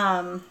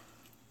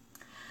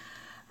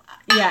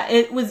 Yeah,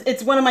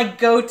 it's one of my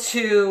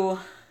go-to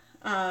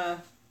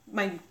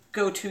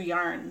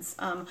yarns.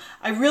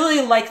 I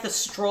really like the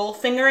Stroll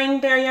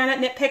fingering bear yarn at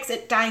Knit Picks.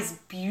 It dyes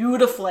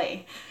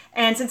beautifully.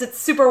 And since it's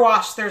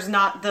superwash, there's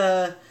not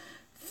the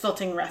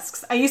filting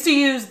risks. I used to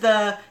use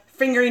the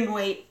fingering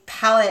weight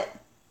palette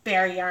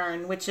bear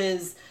yarn, which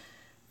is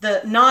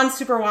the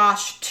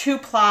non-superwash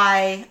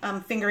 2-ply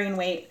fingering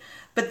weight,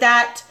 but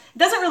that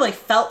doesn't really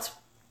felt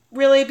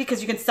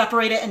because you can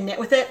separate it and knit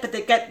with it, but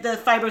the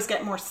fibers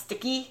get more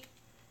sticky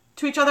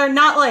to each other.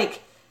 Not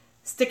like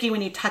sticky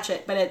when you touch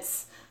it, but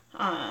it's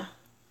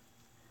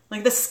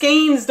like the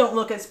skeins don't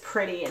look as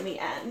pretty in the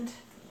end.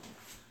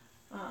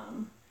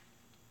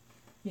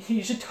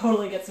 You should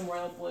totally get some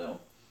royal blue.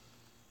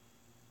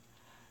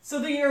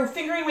 So your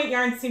fingering weight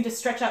yarns seem to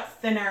stretch out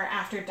thinner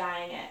after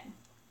dyeing it.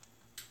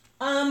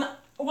 What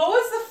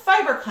was the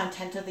fiber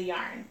content of the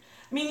yarn?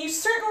 I mean, you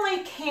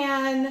certainly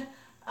can,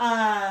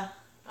 oh,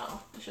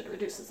 I should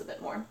reduce this a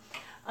bit more.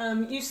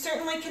 You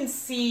certainly can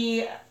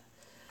see,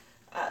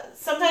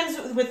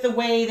 sometimes with the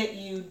way that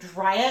you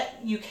dry it,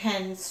 you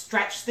can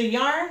stretch the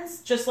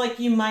yarns, just like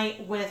you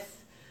might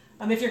with,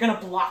 if you're going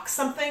to block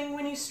something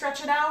when you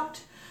stretch it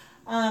out.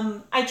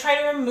 I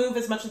try to remove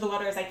as much of the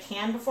water as I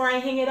can before I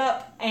hang it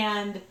up,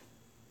 and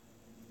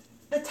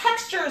the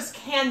textures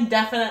can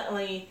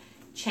definitely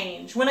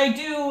change. When I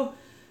do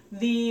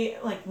the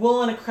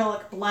wool and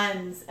acrylic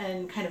blends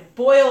and kind of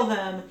boil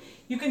them,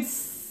 you can,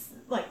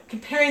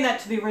 comparing that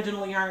to the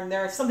original yarn,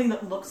 there's something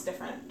that looks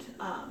different.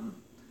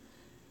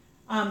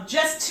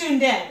 Just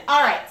tuned in.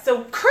 All right,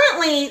 so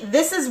currently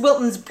this is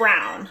Wilton's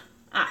brown,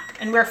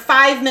 and we're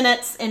 5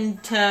 minutes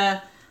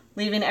into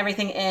leaving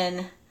everything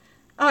in.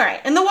 All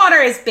right, and the water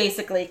is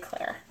basically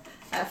clear.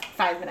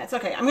 5 minutes.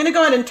 Okay, I'm gonna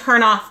go ahead and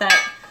turn off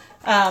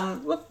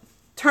that,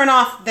 turn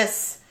off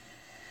this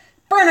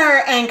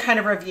burner and kind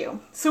of review.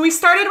 So we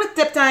started with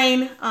dip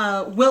dyeing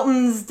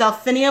Wilton's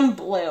Delphinium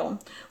blue,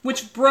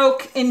 which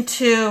broke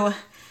into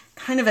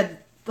kind of a,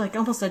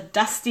 almost a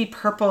dusty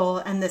purple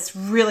and this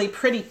really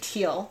pretty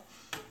teal.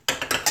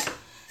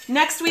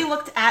 Next we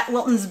looked at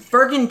Wilton's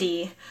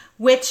Burgundy,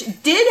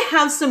 which did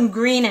have some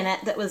green in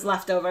it that was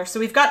left over. So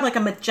we've got like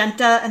a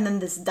magenta and then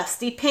this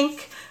dusty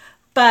pink,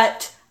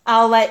 but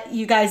I'll let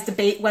you guys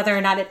debate whether or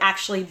not it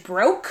actually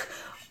broke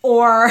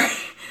or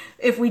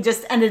if we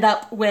just ended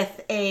up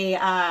with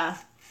a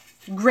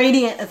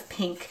gradient of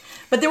pink.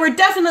 But there were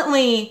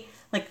definitely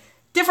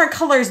different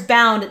colors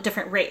bound at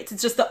different rates.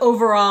 It's just the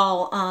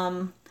overall,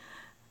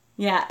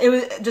 yeah, it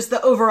was just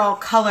the overall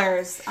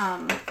colors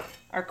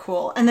are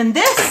cool. And then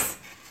this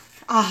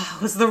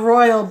was the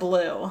royal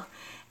blue.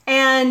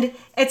 And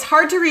it's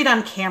hard to read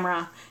on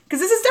camera because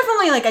this is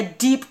definitely a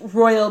deep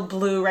royal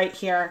blue right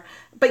here.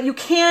 But you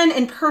can,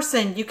 in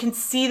person, you can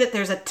see that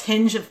there's a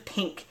tinge of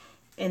pink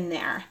in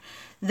there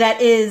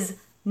that is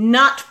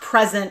not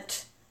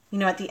present,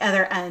 at the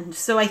other end.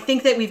 So I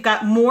think that we've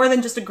got more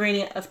than just a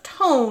gradient of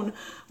tone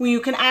where you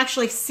can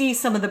actually see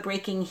some of the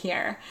breaking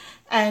here.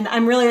 And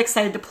I'm really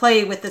excited to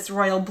play with this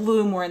royal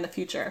blue more in the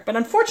future. But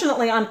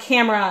unfortunately on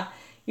camera,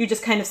 you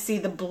just kind of see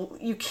the blue,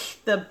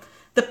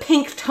 the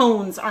pink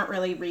tones aren't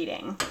really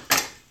reading.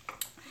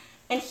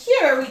 And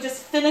here we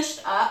just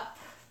finished up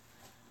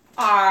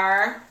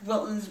our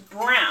Wilton's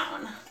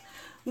brown,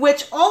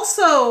 which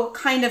also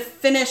kind of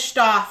finished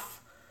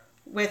off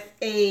with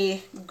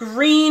a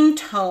green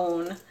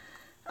tone,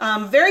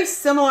 very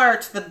similar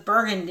to the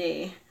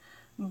burgundy.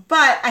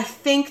 But I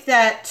think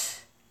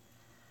that,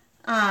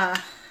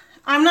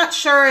 I'm not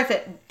sure if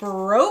it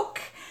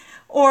broke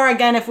or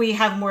again, if we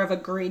have more of a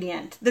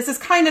gradient. This is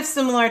kind of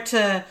similar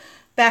to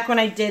back when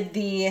I did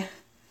the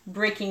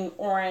breaking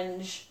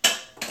orange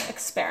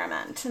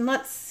experiment. And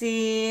let's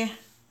see,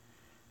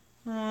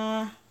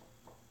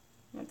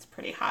 it's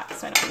pretty hot,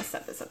 so I don't want to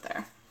set this up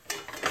there.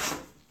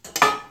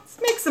 Let's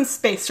make some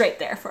space right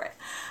there for it.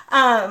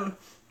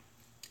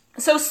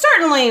 So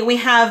certainly we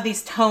have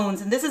these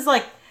tones, and this is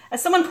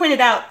as someone pointed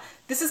out,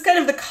 this is kind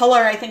of the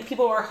color I think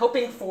people were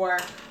hoping for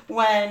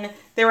when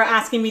they were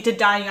asking me to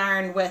dye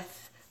yarn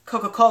with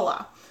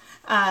Coca-Cola.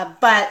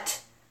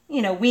 But,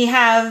 we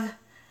have,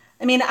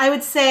 I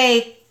would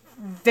say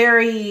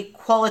very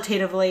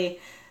qualitatively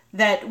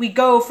that we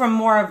go from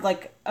more of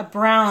a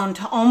brown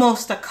to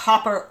almost a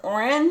copper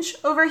orange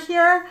over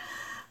here.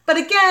 But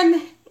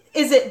again,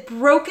 is it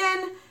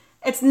broken?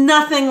 It's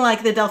nothing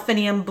like the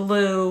Delphinium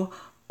blue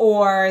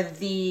or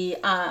the,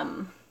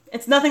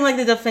 it's nothing like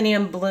the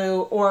Delphinium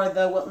blue or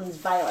the Wilton's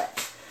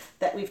violet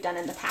that we've done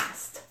in the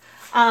past.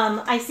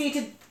 I see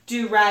to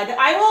do red.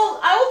 I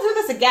will do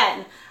this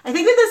again. I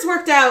think that this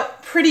worked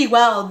out pretty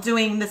well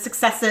doing the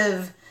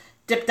successive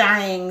dip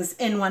dyeings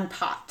in one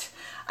pot.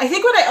 I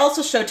think what I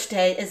also showed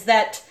today is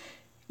that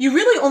you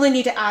really only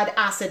need to add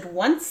acid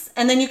once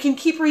and then you can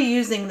keep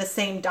reusing the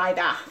same dye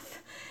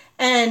bath.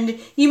 And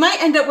you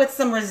might end up with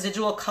some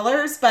residual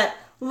colors, but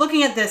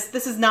looking at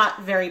this is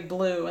not very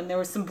blue and there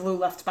was some blue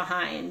left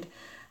behind.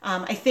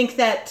 I think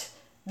that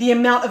the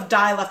amount of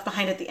dye left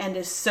behind at the end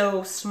is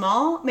so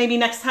small. Maybe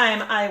next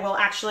time I will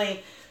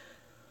actually,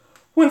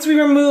 once we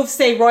remove,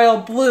 say,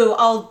 royal blue,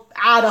 I'll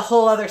add a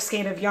whole other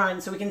skein of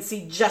yarn so we can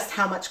see just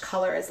how much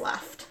color is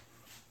left.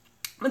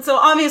 And so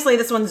obviously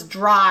this one's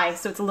dry,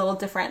 so it's a little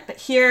different, but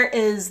here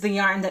is the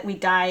yarn that we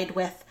dyed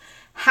with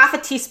half a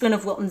teaspoon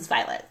of Wilton's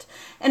violet.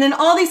 And in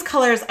all these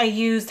colors, I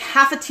used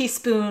half a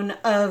teaspoon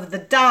of the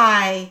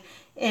dye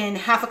in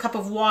half a cup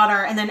of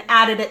water and then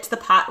added it to the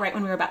pot right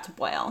when we were about to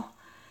boil.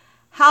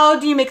 How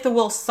do you make the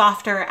wool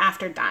softer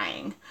after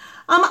dyeing?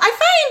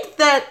 I find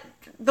that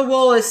the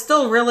wool is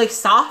still really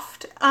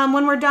soft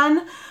when we're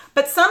done,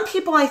 but some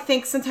people I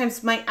think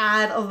sometimes might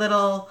add a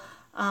little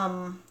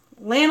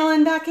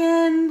lanolin back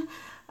in.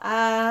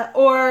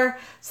 Or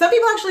some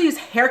people actually use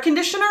hair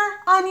conditioner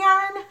on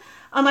yarn.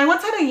 I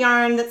once had a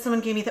yarn that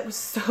someone gave me that was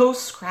so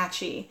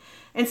scratchy.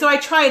 And so I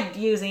tried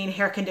using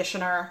hair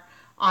conditioner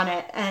on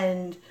it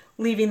and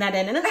leaving that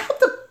in, and it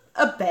helped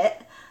a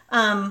bit.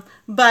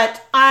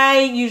 But I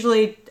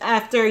usually,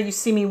 after you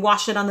see me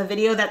wash it on the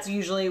video, that's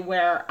usually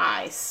where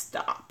I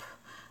stop.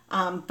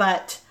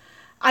 But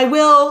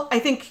I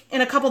think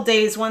in a couple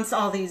days, once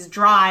all these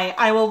dry,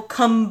 I will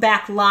come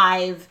back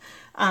live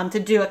to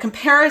do a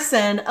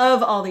comparison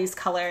of all these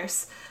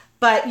colors.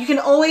 But you can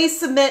always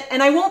submit,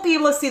 and I won't be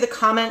able to see the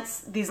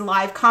comments, these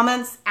live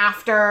comments,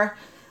 after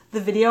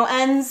the video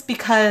ends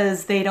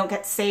because they don't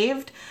get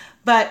saved.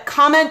 But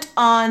comment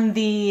on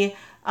the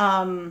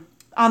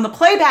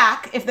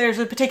playback if there's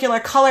a particular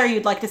color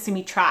you'd like to see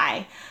me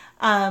try.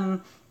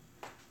 And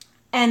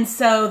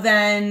so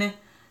then,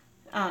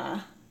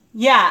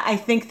 yeah, I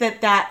think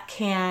that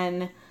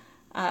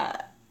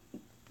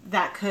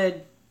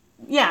could,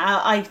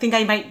 yeah, I think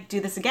I might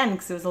do this again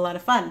because it was a lot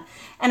of fun.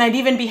 And I'd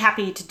even be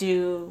happy to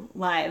do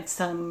live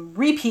some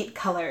repeat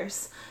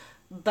colors.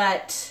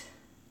 But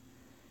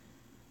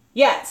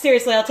yeah,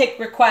 seriously, I'll take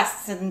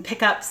requests and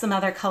pick up some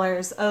other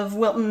colors of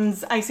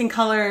Wilton's icing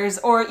colors,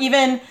 or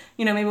even,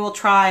 you know, maybe we'll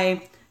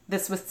try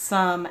this with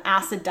some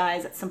acid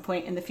dyes at some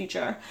point in the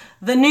future.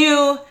 The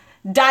new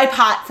dye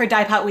pot for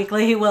Dye Pot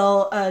Weekly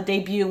will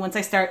debut once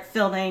I start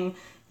filming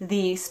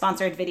the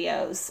sponsored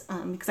videos,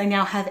 because I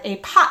now have a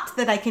pot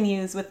that I can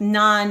use with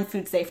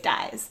non-food safe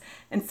dyes,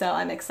 and so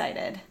I'm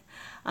excited.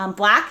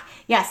 Black,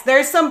 yes,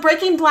 there's some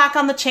breaking black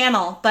on the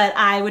channel, but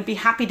I would be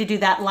happy to do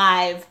that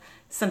live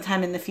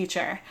sometime in the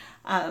future.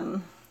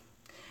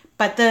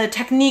 But the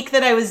technique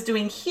that I was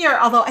doing here,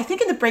 although I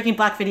think in the breaking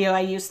black video I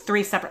used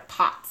 3 separate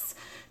pots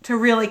to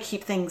really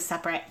keep things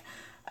separate.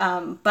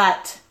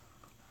 But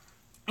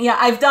yeah,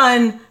 I've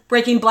done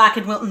breaking black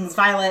and Wilton's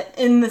violet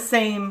in the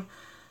same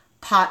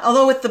pot,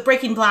 although with the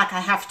breaking black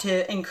I have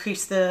to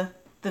increase the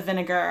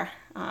vinegar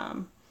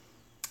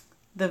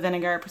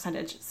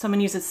percentage. Someone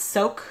uses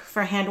soak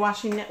for hand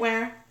washing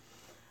knitwear.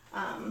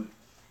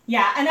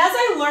 Yeah, and as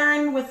I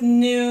learn with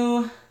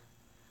new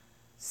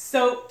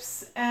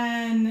soaps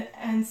and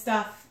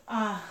stuff,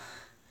 I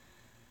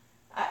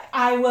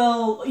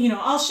will, you know,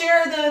 I'll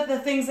share the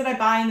things that I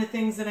buy and the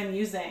things that I'm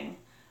using.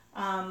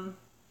 And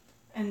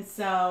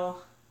so,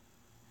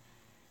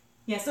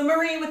 yeah, so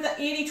Marie with the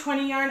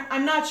 80-20 yarn,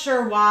 I'm not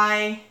sure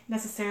why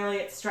necessarily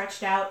it's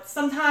stretched out.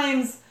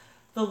 Sometimes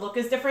the look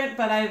is different,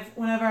 but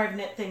whenever I've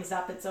knit things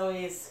up, it's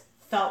always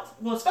felt,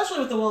 well, especially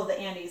with the wool of the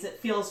Andes, it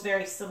feels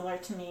very similar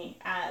to me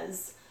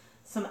as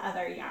some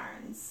other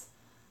yarns.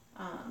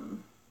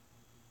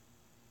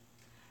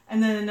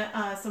 And then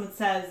someone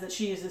says that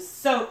she uses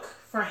soak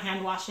for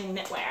hand washing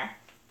knitwear.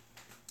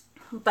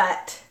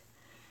 But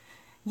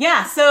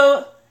yeah,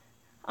 so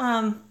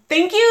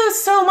thank you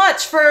so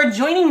much for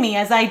joining me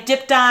as I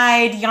dip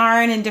dyed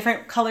yarn in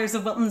different colors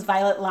of Wilton's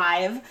Violet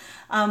live.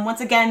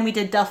 Once again, we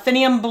did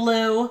Delphinium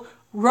blue,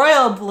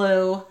 royal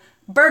blue,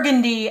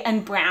 burgundy,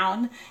 and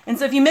brown. And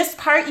so if you missed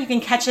part, you can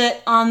catch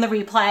it on the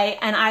replay,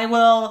 and I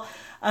will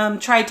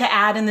try to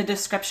add in the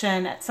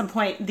description at some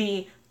point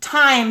the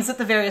times that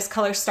the various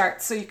colors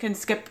start, so you can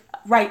skip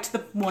right to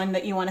the one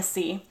that you want to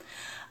see.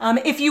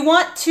 If you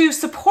want to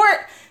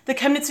support the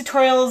ChemKnits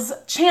Tutorials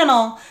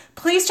channel,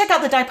 please check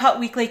out the Dye Pot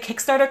Weekly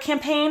Kickstarter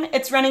campaign.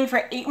 It's running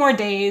for 8 more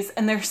days,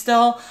 and there's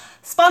still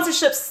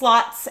sponsorship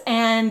slots,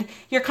 and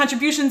your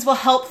contributions will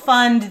help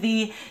fund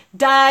the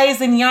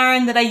dyes and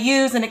yarn that I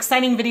use in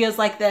exciting videos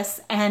like this.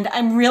 And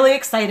I'm really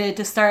excited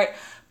to start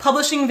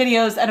publishing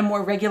videos at a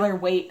more regular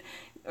rate,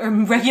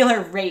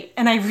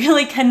 and I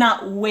really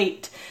cannot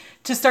wait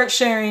to start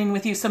sharing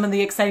with you some of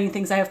the exciting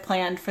things I have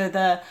planned for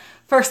the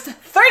first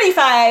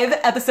 35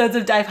 episodes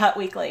of Dye Pot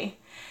Weekly.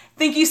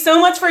 Thank you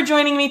so much for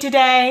joining me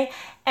today,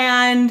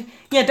 and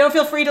yeah, don't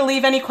feel free to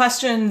leave any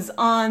questions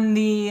on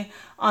the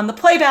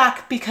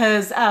playback,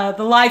 because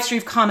the live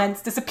stream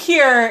comments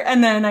disappear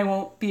and then I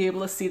won't be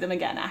able to see them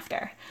again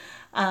after.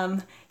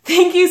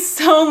 Thank you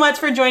so much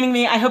for joining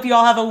me. I hope you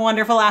all have a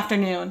wonderful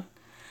afternoon.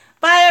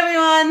 Bye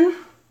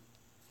everyone!